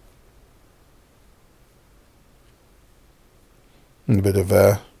 And a bit of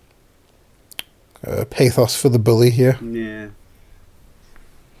pathos for the bully here. Yeah.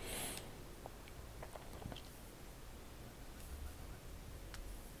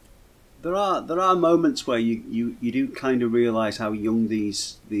 There are moments where you do kind of realise how young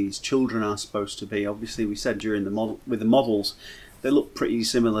these children are supposed to be. Obviously, we said during with the models, they look pretty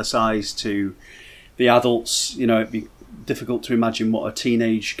similar size to the adults. It'd be difficult to imagine what a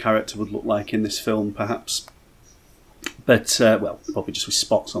teenage character would look like in this film, perhaps. But probably just with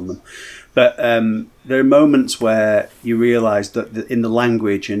spots on them. But there are moments where you realise that in the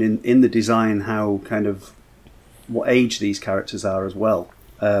language and in the design, how kind of what age these characters are as well.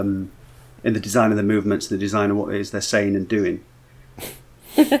 In the design of the movements, the design of what it is they're saying and doing.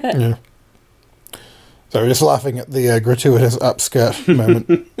 Yeah. So we're just laughing at the gratuitous upskirt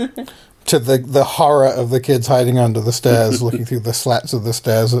moment. To the horror of the kids hiding under the stairs, looking through the slats of the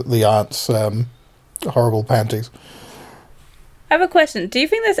stairs at the aunt's horrible panties. I have a question. Do you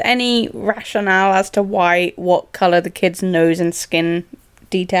think there's any rationale as to what colour the kid's nose and skin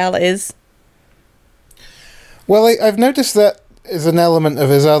detail is? Well, I've noticed that is an element of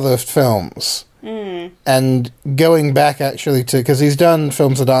his other films. And going back actually because he's done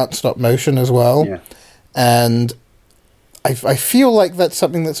films that aren't stop motion as well. Yeah. And I feel like that's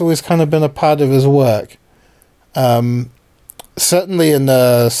something that's always kind of been a part of his work. Certainly in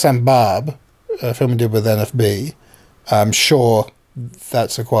Sambab, a film he did with NFB, I'm sure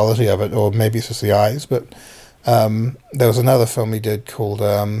that's a quality of it, or maybe it's just the eyes, but there was another film he did called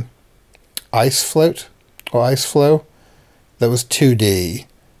Ice Float, or Ice Flow, that was 2D,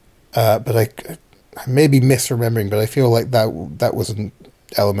 but I may be misremembering, but I feel like that was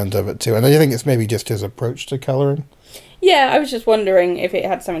element of it too. And I think it's maybe just his approach to colouring. Yeah, I was just wondering if it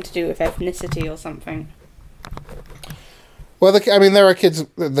had something to do with ethnicity or something. Well, there are kids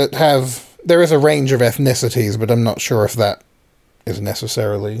that have... There is a range of ethnicities, but I'm not sure if that is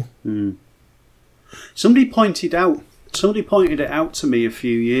necessarily... Somebody pointed it out to me a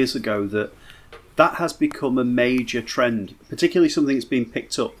few years ago that has become a major trend, particularly something that's been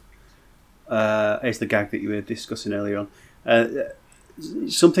picked up. As the gag that you were discussing earlier on.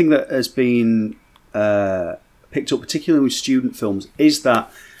 Something that has been picked up, particularly with student films, is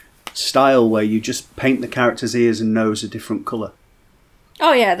that style where you just paint the character's ears and nose a different colour.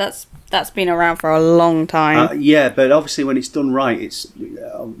 Oh yeah, that's been around for a long time. Yeah, but obviously when it's done right, it's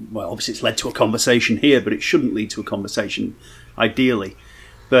obviously it's led to a conversation here, but it shouldn't lead to a conversation, ideally.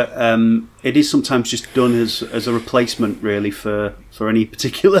 But it is sometimes just done as a replacement, really, for any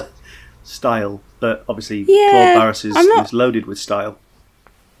particular style. But obviously, Claude Barras is loaded with style.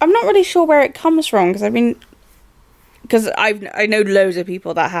 I'm not really sure where it comes from, because I know loads of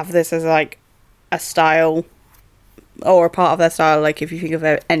people that have this as like a style or a part of their style. Like if you think of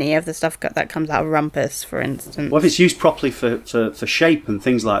any of the stuff that comes out of Rumpus, for instance. Well, if it's used properly for shape and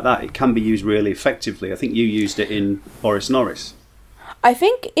things like that, it can be used really effectively. I think you used it in Boris Norris. I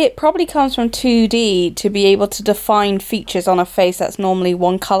think it probably comes from 2D to be able to define features on a face that's normally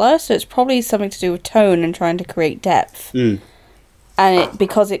one colour, so it's probably something to do with tone and trying to create depth. And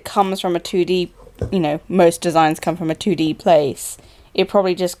because it comes from a 2D, most designs come from a 2D place, it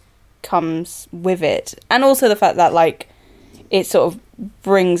probably just comes with it. And also the fact that, like, it sort of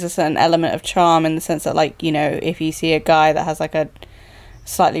brings a certain element of charm in the sense that, like, if you see a guy that has, like, a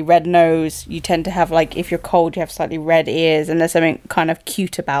slightly red nose, you tend to have, like, if you're cold, you have slightly red ears, and there's something kind of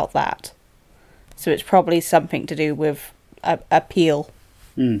cute about that. So it's probably something to do with appeal.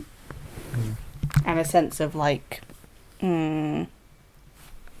 And a sense of, like,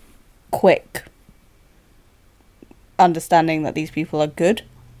 quick understanding that these people are good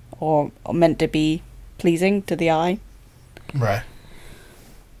or meant to be pleasing to the eye. Right.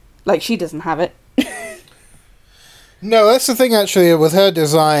 Like, she doesn't have it. No, that's the thing, actually, with her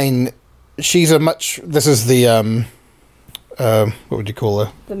design, she's this is the, what would you call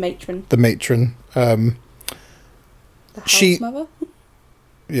her? The matron. The matron. The house mother?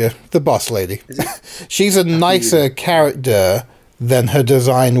 Yeah, the boss lady. She's a nicer character than her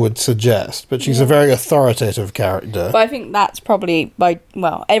design would suggest, but she's a very authoritative character. But I think that's probably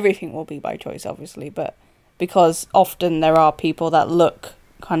everything will be by choice, obviously, but because often there are people that look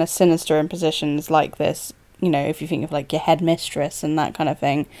kind of sinister in positions like this, if you think of, like, your headmistress and that kind of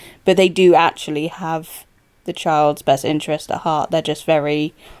thing, but they do actually have the child's best interest at heart. They're just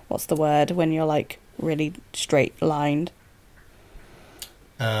very, what's the word, when you're, like, really straight-lined?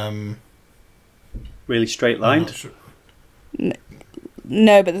 Really straight-lined? Sure.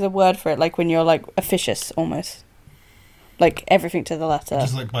 No, but there's a word for it, like when you're, like, officious, almost. Like, everything to the letter.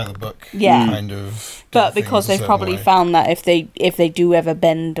 Just like by the book. Yeah. Kind of. But because they've probably found that if they do ever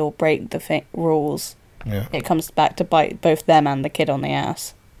bend or break the rules, it comes back to bite both them and the kid on the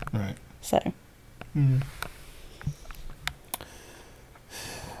ass. Right. So.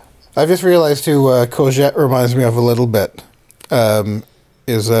 I've just realised who Courgette reminds me of a little bit.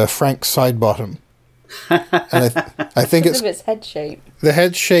 Is Frank Sidebottom. And I think it's its head shape. The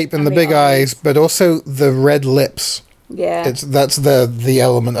head shape and the big eyes, but also the red lips. Yeah. That's the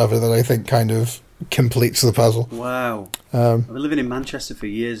element of it that I think kind of completes the puzzle. Wow. I've been living in Manchester for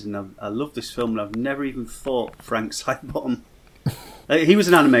years, and I love this film, and I've never even thought Frank Sidebottom. He was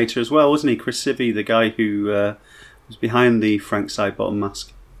an animator as well, wasn't he? Chris Sivvy, the guy who was behind the Frank Sidebottom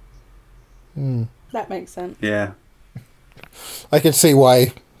mask. That makes sense. Yeah. I could see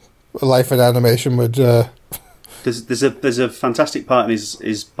why Life in Animation would... There's a fantastic part in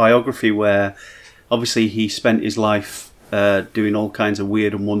his biography where obviously he spent his life doing all kinds of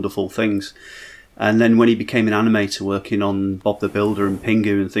weird and wonderful things, and then when he became an animator working on Bob the Builder and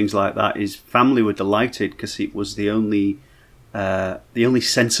Pingu and things like that, his family were delighted because it was the only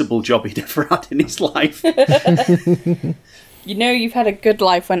sensible job he'd ever had in his life. You've had a good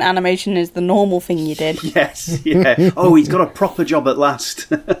life when animation is the normal thing you did. Yes, yeah. Oh, he's got a proper job at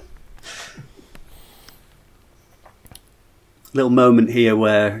last. Little moment here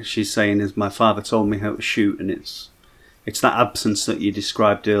where she's saying, "As my father told me how to shoot," and it's that absence that you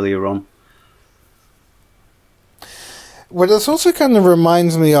described earlier on. What this also kind of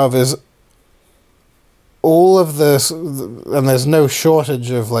reminds me of is all of this, and there's no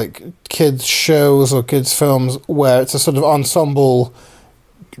shortage of, like, kids shows or kids films where it's a sort of ensemble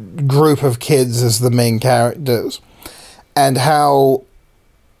group of kids as the main characters, and how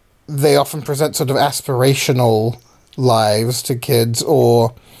they often present sort of aspirational lives to kids,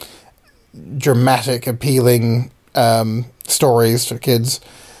 or dramatic, appealing stories for kids,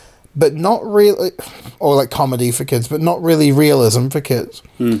 but not really, or like comedy for kids, but not really realism for kids.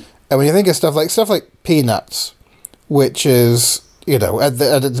 And when you think of stuff like Peanuts, which is, you know, at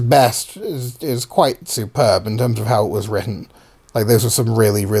its best is quite superb in terms of how it was written. Like, those were some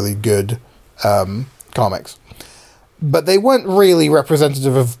really, really good comics. But they weren't really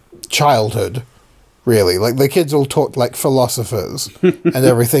representative of childhood, really. Like, the kids all talked like philosophers, and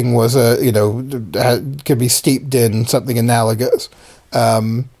everything was, could be steeped in something analogous.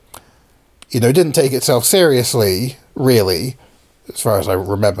 Didn't take itself seriously, really, as far as I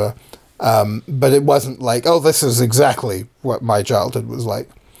remember. But it wasn't like, oh, this is exactly what my childhood was like.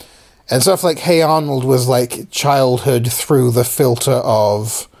 And stuff like Hey Arnold was like childhood through the filter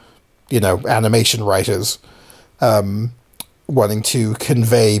of, animation writers wanting to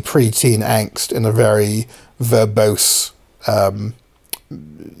convey preteen angst in a very verbose,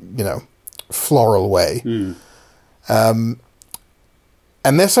 floral way.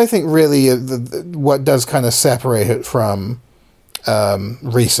 And this, I think, really, what does kind of separate it from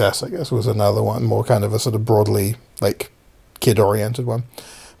Recess, I guess, was another one, more kind of a sort of broadly, like, kid-oriented one.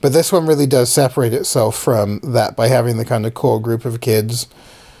 But this one really does separate itself from that by having the kind of core group of kids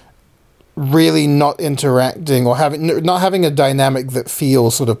really not interacting or not having a dynamic that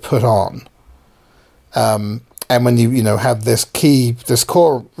feels sort of put on. And when you have this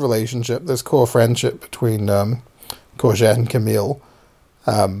core relationship, this core friendship between Courgette and Camille,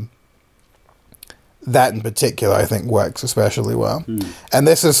 that in particular, I think, works especially well. And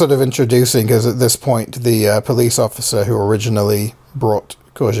this is sort of introducing, because at this point, the police officer who originally brought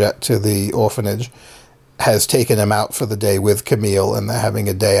Courgette to the orphanage has taken him out for the day with Camille, and they're having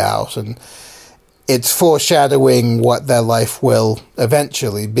a day out. And it's foreshadowing what their life will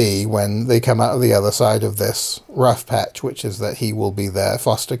eventually be when they come out of the other side of this rough patch, which is that he will be their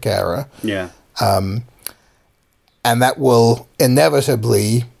foster carer. Yeah. And that will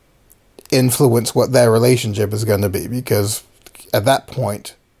inevitably influence what their relationship is going to be, because at that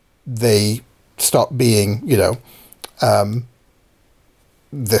point they stop being,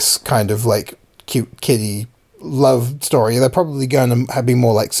 this kind of like cute kiddie love story. They're probably going to be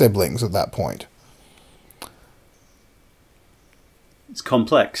more like siblings at that point. It's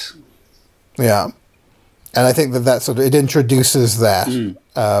complex. Yeah. And I think that sort of, it introduces that,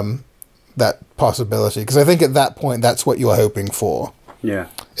 that possibility. Because I think at that point, that's what you're hoping for. Yeah.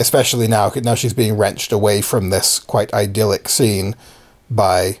 Especially now she's being wrenched away from this quite idyllic scene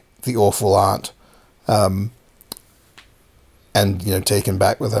by the awful aunt. And, taken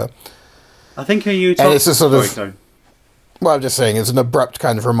back with her. I think and it's a sort of... Well, I'm just saying, it's an abrupt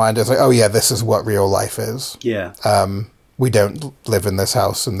kind of reminder. It's like, oh yeah, this is what real life is. Yeah. We don't live in this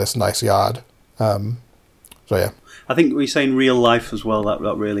house in this nice yard. So yeah. I think we're saying real life as well. That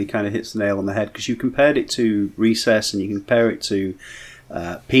really kind of hits the nail on the head, because you compared it to Recess and you compare it to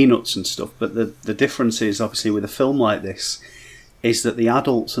Peanuts and stuff. But the difference is, obviously, with a film like this, is that the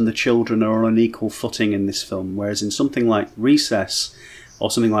adults and the children are on an equal footing in this film. Whereas in something like Recess or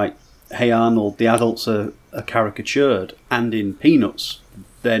something like Hey Arnold, the adults are caricatured, and in Peanuts,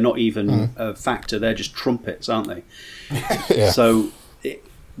 they're not even a factor. They're just trumpets, aren't they? Yeah. So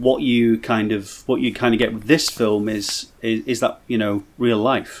what you kind of get with this film is that, real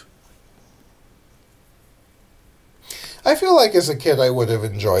life. I feel like as a kid I would have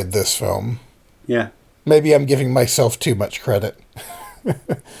enjoyed this film. Yeah. Maybe I'm giving myself too much credit.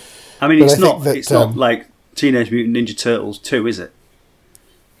 I mean, it's not like Teenage Mutant Ninja Turtles 2, is it?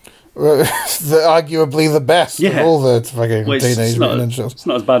 Arguably the best of all the fucking Teenage Mutant Ninja Turtles. It's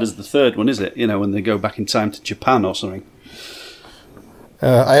not as bad as the third one, is it? When they go back in time to Japan or something.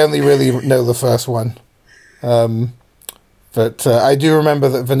 I only really know the first one. But I do remember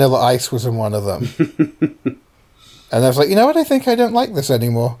that Vanilla Ice was in one of them. And I was like, you know what? I think I don't like this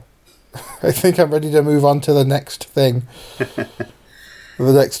anymore. I think I'm ready to move on to the next thing.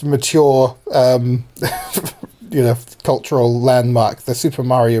 The next mature, cultural landmark, the Super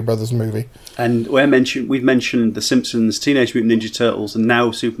Mario Brothers movie. And we've mentioned The Simpsons, Teenage Mutant Ninja Turtles, and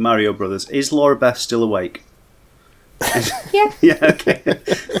now Super Mario Brothers. Is Laura Beth still awake? Yeah. Yeah, okay.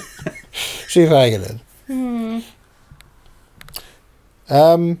 She's hanging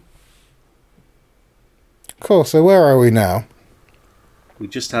in. Cool, so where are we now? We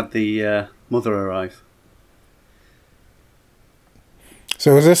just had the mother arrive.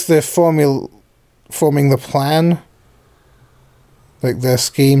 So is this the forming the plan? Like their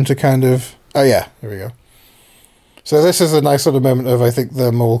scheme to kind of... Oh yeah, here we go. So this is a nice sort of moment of, I think,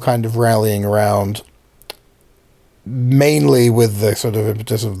 them all kind of rallying around, mainly with the sort of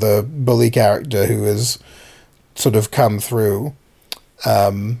impetus of the bully character who is sort of come through,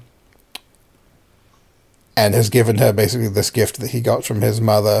 and has given her basically this gift that he got from his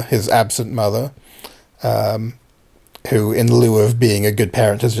mother, his absent mother, who, in lieu of being a good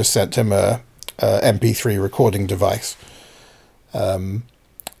parent, has just sent him a MP3 recording device. And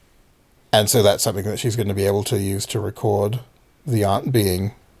so that's something that she's going to be able to use to record the aunt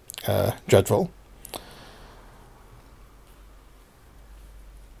being dreadful.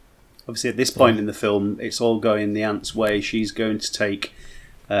 Obviously, at this point in the film, it's all going the aunt's way. She's going to take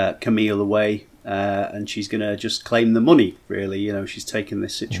Camille away, and she's going to just claim the money, really. You know, she's taken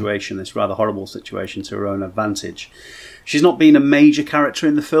this situation, this rather horrible situation, to her own advantage. She's not been a major character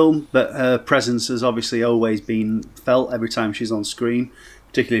in the film, but her presence has obviously always been felt every time she's on screen,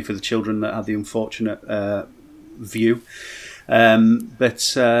 particularly for the children that have the unfortunate view.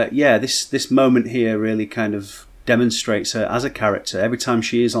 This moment here really kind of demonstrates her as a character. Every time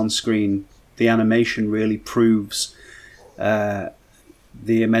she is on screen, the animation really proves the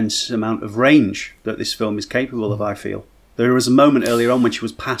immense amount of range that this film is capable of, I feel. There was a moment earlier on when she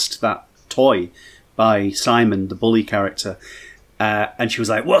was passed that toy by Simon, the bully character, and she was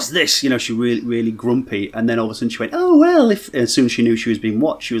like, "What's this?" You know, she really, really grumpy. And then all of a sudden she went, "Oh well." As soon as she knew she was being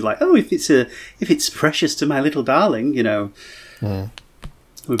watched, she was like, "Oh, if it's precious to my little darling," you know.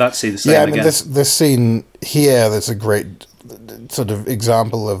 We're about to see the same again. Yeah, I mean, this scene here, there's a great sort of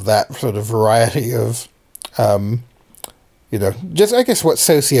example of that sort of variety of, just I guess what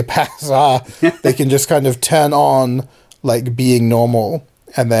sociopaths are. They can just kind of turn on like being normal,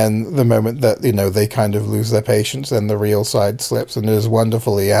 and then the moment that, you know, they kind of lose their patience, then the real side slips, and it is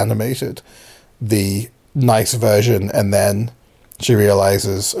wonderfully animated. The nice version, and then she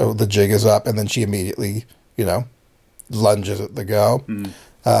realizes, oh, the jig is up, and then she immediately, you know, lunges at the girl.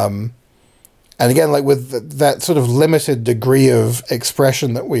 And again, like with that sort of limited degree of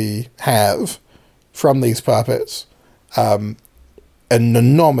expression that we have from these puppets, an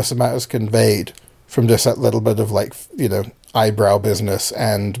enormous amount is conveyed from just that little bit of, like, you know, eyebrow business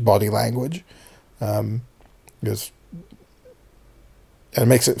and body language. Because it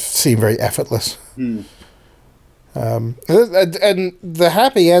makes it seem very effortless. And the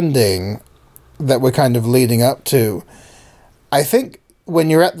happy ending that we're kind of leading up to, I think when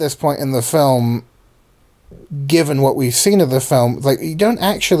you're at this point in the film, given what we've seen of the film, like, you don't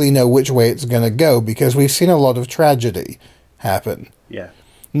actually know which way it's going to go, because we've seen a lot of tragedy happen. Yeah.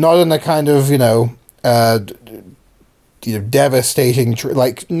 Not in a kind of, devastating,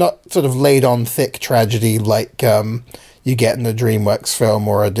 like, not sort of laid on thick tragedy like you get in a DreamWorks film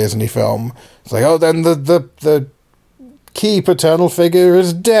or a Disney film. It's like, oh, then the key paternal figure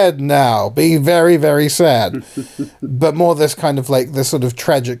is dead now. Be very, very sad. But more this kind of like this sort of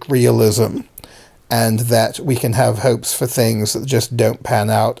tragic realism, and that we can have hopes for things that just don't pan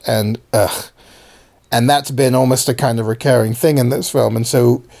out, and that's been almost a kind of recurring thing in this film. And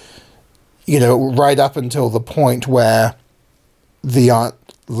so, you know, right up until the point where the aunt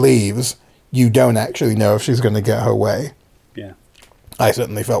leaves, you don't actually know if she's going to get her way. Yeah. I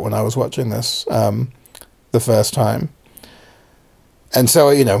certainly felt when I was watching this the first time. And so,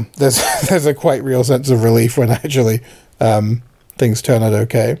 you know, there's a quite real sense of relief when actually things turn out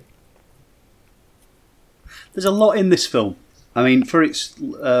okay. There's a lot in this film. I mean, for its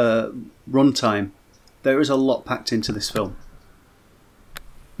runtime, there is a lot packed into this film.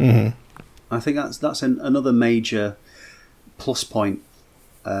 Mm-hmm. I think that's another major plus point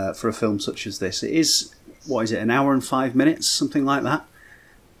for a film such as this. It is, what is it, an hour and 5 minutes, something like that,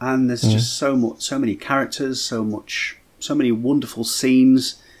 and there's just so many characters, so many wonderful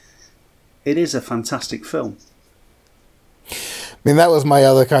scenes. It is a fantastic film. I mean, that was my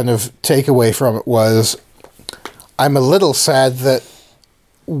other kind of takeaway from it, was I'm a little sad that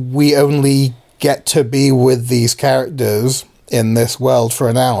we only get to be with these characters in this world for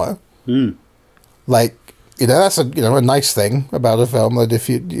an hour. Like, you know, that's a nice thing about a film, that if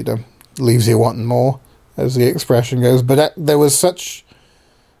you leaves you wanting more, as the expression goes. But there was such,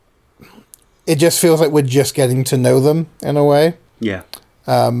 it just feels like we're just getting to know them in a way. Yeah.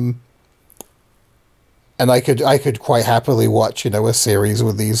 And I could quite happily watch, a series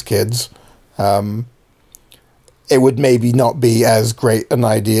with these kids. It would maybe not be as great an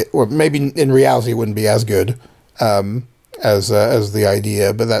idea, or maybe in reality it wouldn't be as good as the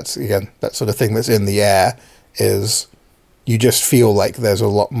idea. But that's, again, that sort of thing that's in the air, is you just feel like there's a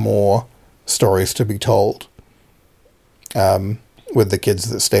lot more stories to be told with the kids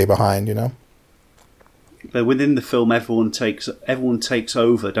that stay behind, But within the film, everyone takes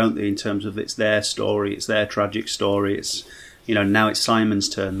over, don't they? In terms of it's their story, it's their tragic story. It's now it's Simon's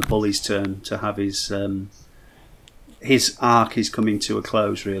turn, the bully's turn, to have his arc is coming to a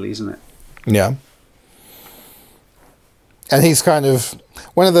close, really, isn't it? Yeah. And he's kind of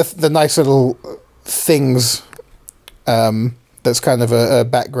one of the nice little things that's kind of a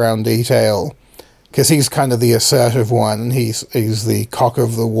background detail, because he's kind of the assertive one, and he's the cock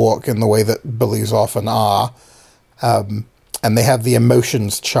of the walk in the way that bullies often are. And they have the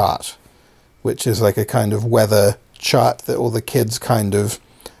emotions chart, which is like a kind of weather chart that all the kids kind of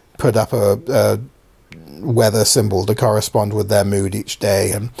put up a weather symbol to correspond with their mood each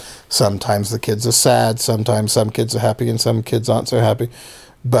day. And sometimes the kids are sad, sometimes some kids are happy, and some kids aren't so happy.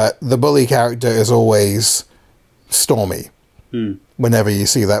 But the bully character is always stormy whenever you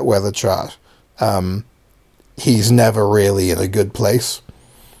see that weather chart. He's never really in a good place.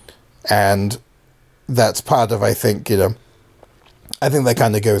 And that's part of, I think, I think that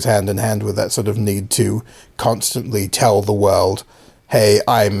kind of goes hand in hand with that sort of need to constantly tell the world, hey,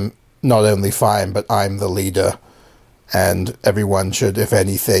 I'm not only fine, but I'm the leader, and everyone should, if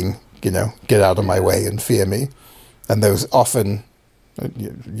anything, get out of my way and fear me. And those often,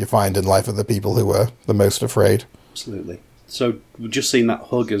 you find in life, are the people who are the most afraid. Absolutely. So we've just seen that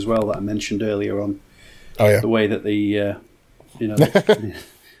hug as well that I mentioned earlier on. Oh, yeah. The way that there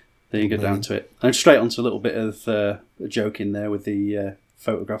you go, down to it. And straight onto a little bit of a joke in there with the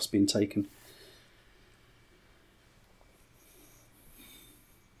photographs being taken.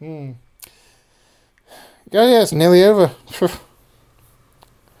 Yeah, it's nearly over.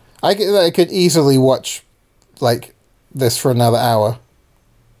 I could easily watch like this for another hour.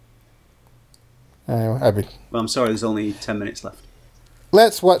 Anyway, Well, I'm sorry, there's only 10 minutes left.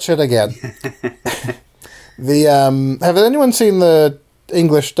 Let's watch it again. Have anyone seen the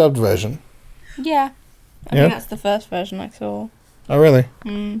English dubbed version? Yeah. I think that's the first version I saw. Oh, really?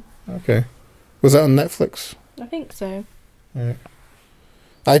 Mm. Okay. Was that on Netflix? I think so. Yeah.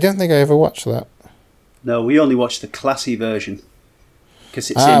 I don't think I ever watched that. No, we only watched the classy version because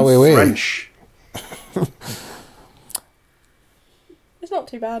it's oui. French. It's not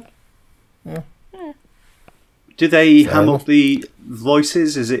too bad. Yeah. Do they ham up the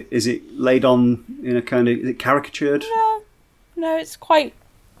voices? Is it laid on in a kind of, is it caricatured? No, it's quite,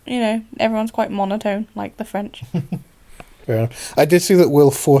 everyone's quite monotone, like the French. Fair enough. I did see that Will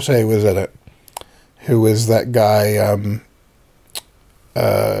Forte was in it, who was that guy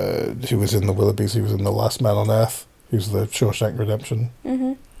who was in the Willoughbys, he was in The Last Man on Earth, who's the Shawshank Redemption.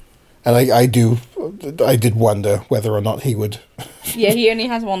 Mm-hmm. And I did wonder whether or not he would... Yeah, he only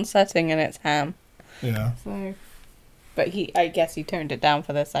has one setting, and it's Ham. Yeah. So, but I guess he toned it down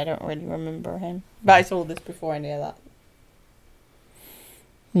for this. I don't really remember him. But I saw this before any of that.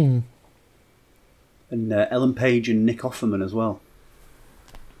 And Ellen Page and Nick Offerman as well.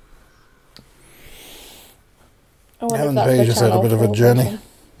 Ellen Page has had a bit of a journey.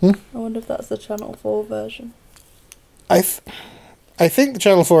 I wonder if that's the Channel 4 version. I think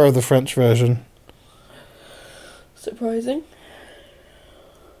Channel 4 have the French version. Surprising.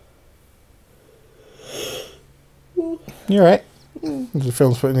 You're right. The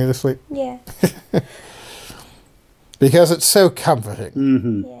film's putting you to sleep. Yeah. Because it's so comforting.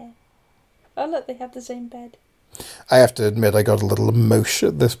 Mm-hmm. Yeah. Oh, look, they have the same bed. I have to admit, I got a little emotion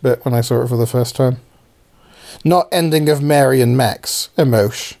at this bit when I saw it for the first time. Not ending of Mary and Max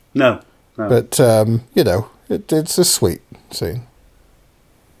emotion. No. But, it's a sweet scene.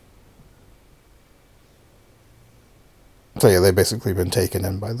 So, yeah, they've basically been taken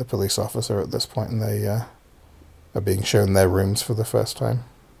in by the police officer at this point, and they are being shown their rooms for the first time.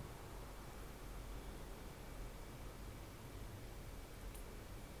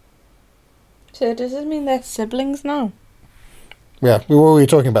 So does this mean they're siblings now? Yeah, we were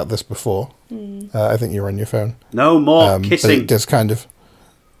talking about this before. I think you were on your phone. No more kissing. But it does kind of...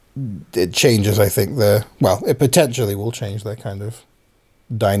 It changes, I think, it potentially will change their kind of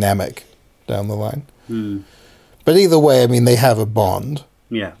dynamic down the line. But either way, I mean, they have a bond.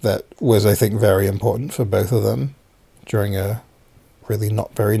 Yeah. That was, I think, very important for both of them during a really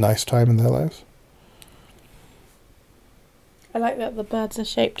not very nice time in their lives. I like that the birds are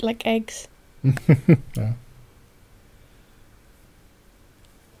shaped like eggs. Yeah.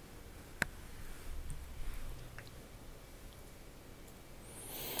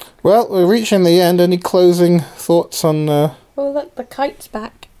 Well, we're reaching the end. Any closing thoughts on... Oh, look, the kite's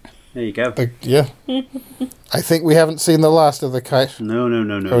back. There you go. Yeah. I think we haven't seen the last of the kite. No.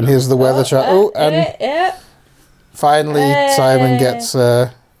 Oh, and here's the weather chart. And finally Simon gets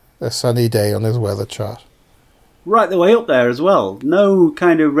a sunny day on his weather chart. Right the way up there as well. No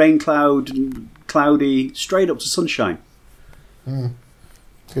kind of rain cloud, cloudy, straight up to sunshine. He's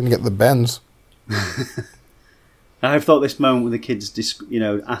going to get the bends. I've thought this moment with the kids,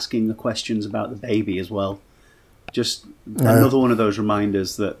 asking the questions about the baby as well. Just another one of those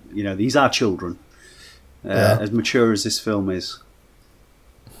reminders that, these are children. as mature as this film is.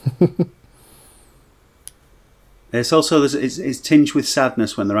 It's also it's tinged with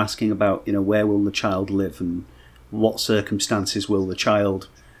sadness when they're asking about, where will the child live and what circumstances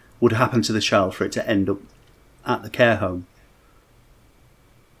would happen to the child for it to end up at the care home.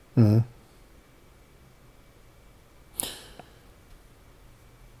 Mm.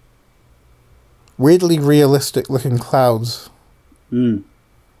 Weirdly realistic looking clouds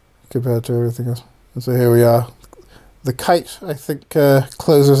compared to everything else. And so here we are. The kite, I think,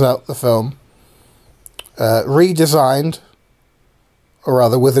 closes out the film. Redesigned, or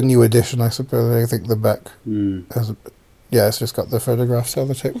rather with a new edition, I suppose. I think the back has it's just got the photograph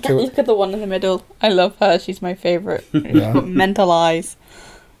sellotape to it. Look at the one in the middle. I love her. She's my favourite. Yeah. Mental eyes.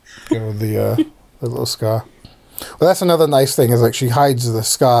 Go with the little scar. Well, that's another nice thing, is like she hides the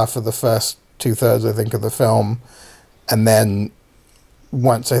scar for the first 2/3, I think, of the film. And then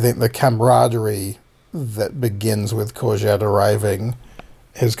once, I think, the camaraderie that begins with Courgette arriving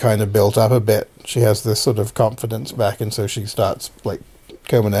has kind of built up a bit. She has this sort of confidence back, and so she starts, like,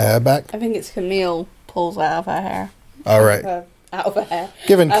 combing her hair back. I think it's Camille pulls out of her hair. All right. Out of her hair.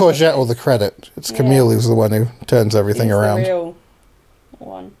 Giving Courgette all the credit. It's Camille who's the one who turns everything around. The real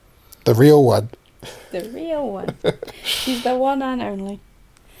one. The real one. The real one. She's the one and only.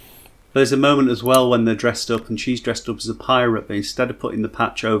 There's a moment as well when they're dressed up and she's dressed up as a pirate, but instead of putting the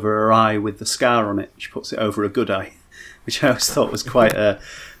patch over her eye with the scar on it, she puts it over a good eye, which I always thought was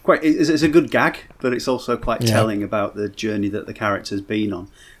it's a good gag, but it's also quite telling about the journey that the character's been on.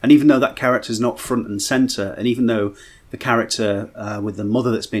 And even though that character's not front and centre, and even though the character with the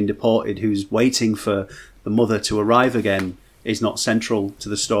mother that's been deported, who's waiting for the mother to arrive again, is not central to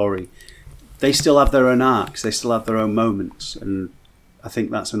the story, they still have their own arcs, they still have their own moments, and I think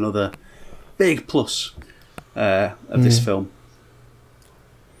that's another big plus of this film.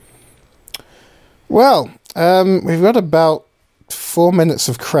 Well, we've got about 4 minutes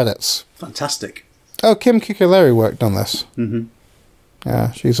of credits. Fantastic. Oh, Kim Cucchiolari worked on this. Mm-hmm.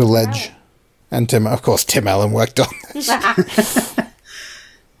 Yeah, she's a ledge. Wow. And Tim Allen worked on this.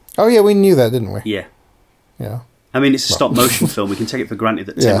 Oh yeah, we knew that, didn't we? Yeah. Yeah. I mean, it's a stop motion film. We can take it for granted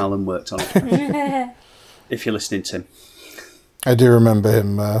that Tim Allen worked on it. If you're listening, Tim. I do remember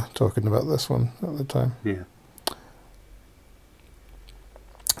him talking about this one at the time. Yeah.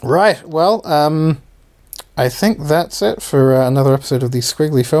 Right. Well, I think that's it for another episode of the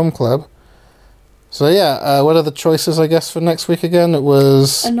Squiggly Film Club. So yeah, what are the choices, I guess, for next week again? It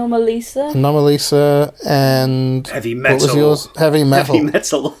was Anomalisa and Heavy Metal. What was yours? Heavy Metal. Heavy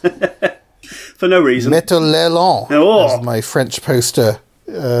Metal. For no reason. Metal Leland, oh. as my French poster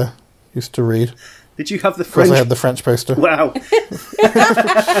used to read. Did you have the French? Of course I had the French poster. Wow.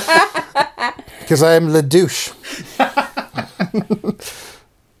 Because I am Le Douche.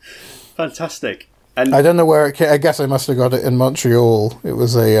 Fantastic. And I don't know where it came. I guess I must have got it in Montreal. It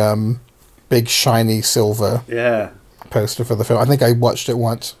was a big shiny silver poster for the film. I think I watched it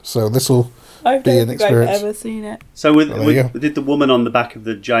once, so this will be an experience. I've ever seen it. So did the woman on the back of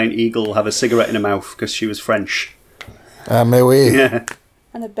the giant eagle have a cigarette in her mouth because she was French? Mais oui. Yeah.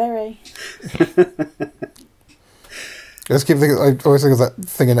 And a beret. I always think of that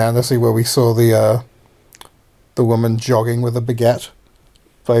thing in Annecy where we saw the woman jogging with a baguette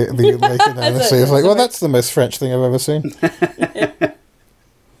by the lake in Annecy. It's like, well, that's the most French thing I've ever seen.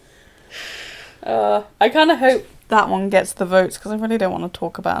 I kind of hope that one gets the votes because I really don't want to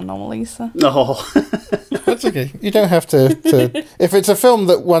talk about Anomalisa. Oh. That's okay. You don't have to. If it's a film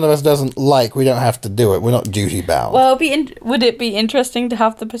that one of us doesn't like, we don't have to do it. We're not duty bound. Well, would it be interesting to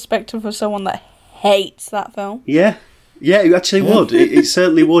have the perspective of someone that hates that film? Yeah, it actually would. It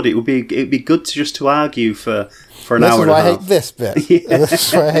certainly would. It'd be good to argue for an hour and a half. This is why I hate this bit. This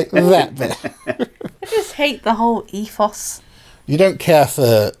is why I hate that bit. I just hate the whole ethos. You don't care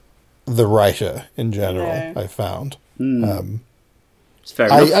for the writer in general. No. I found. It's fair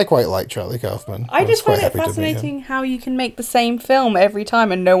enough. I quite like Charlie Kaufman. I just find it fascinating how you can make the same film every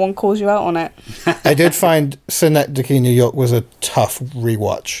time and no one calls you out on it. I did find Synecdoche, New York was a tough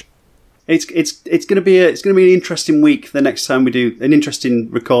rewatch. It's going to be an interesting week the next time we do an interesting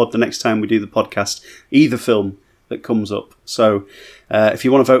record the next time we do the podcast. Either film that comes up. So if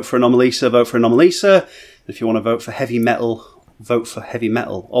you want to vote for Anomalisa, vote for Anomalisa. If you want to vote for Heavy Metal, vote for Heavy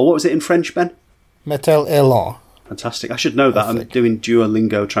Metal. Or what was it in French, Ben? Metal Elan. Fantastic. I should know that. I'm doing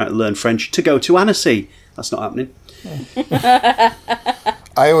Duolingo trying to learn French to go to Annecy. That's not happening.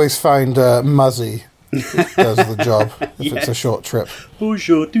 I always find Muzzy does the job if it's a short trip. We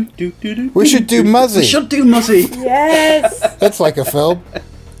should do Muzzy. We should do Muzzy. Yes. That's like a film.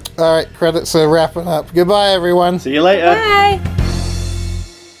 All right, credits are wrapping up. Goodbye, everyone. See you later. Bye.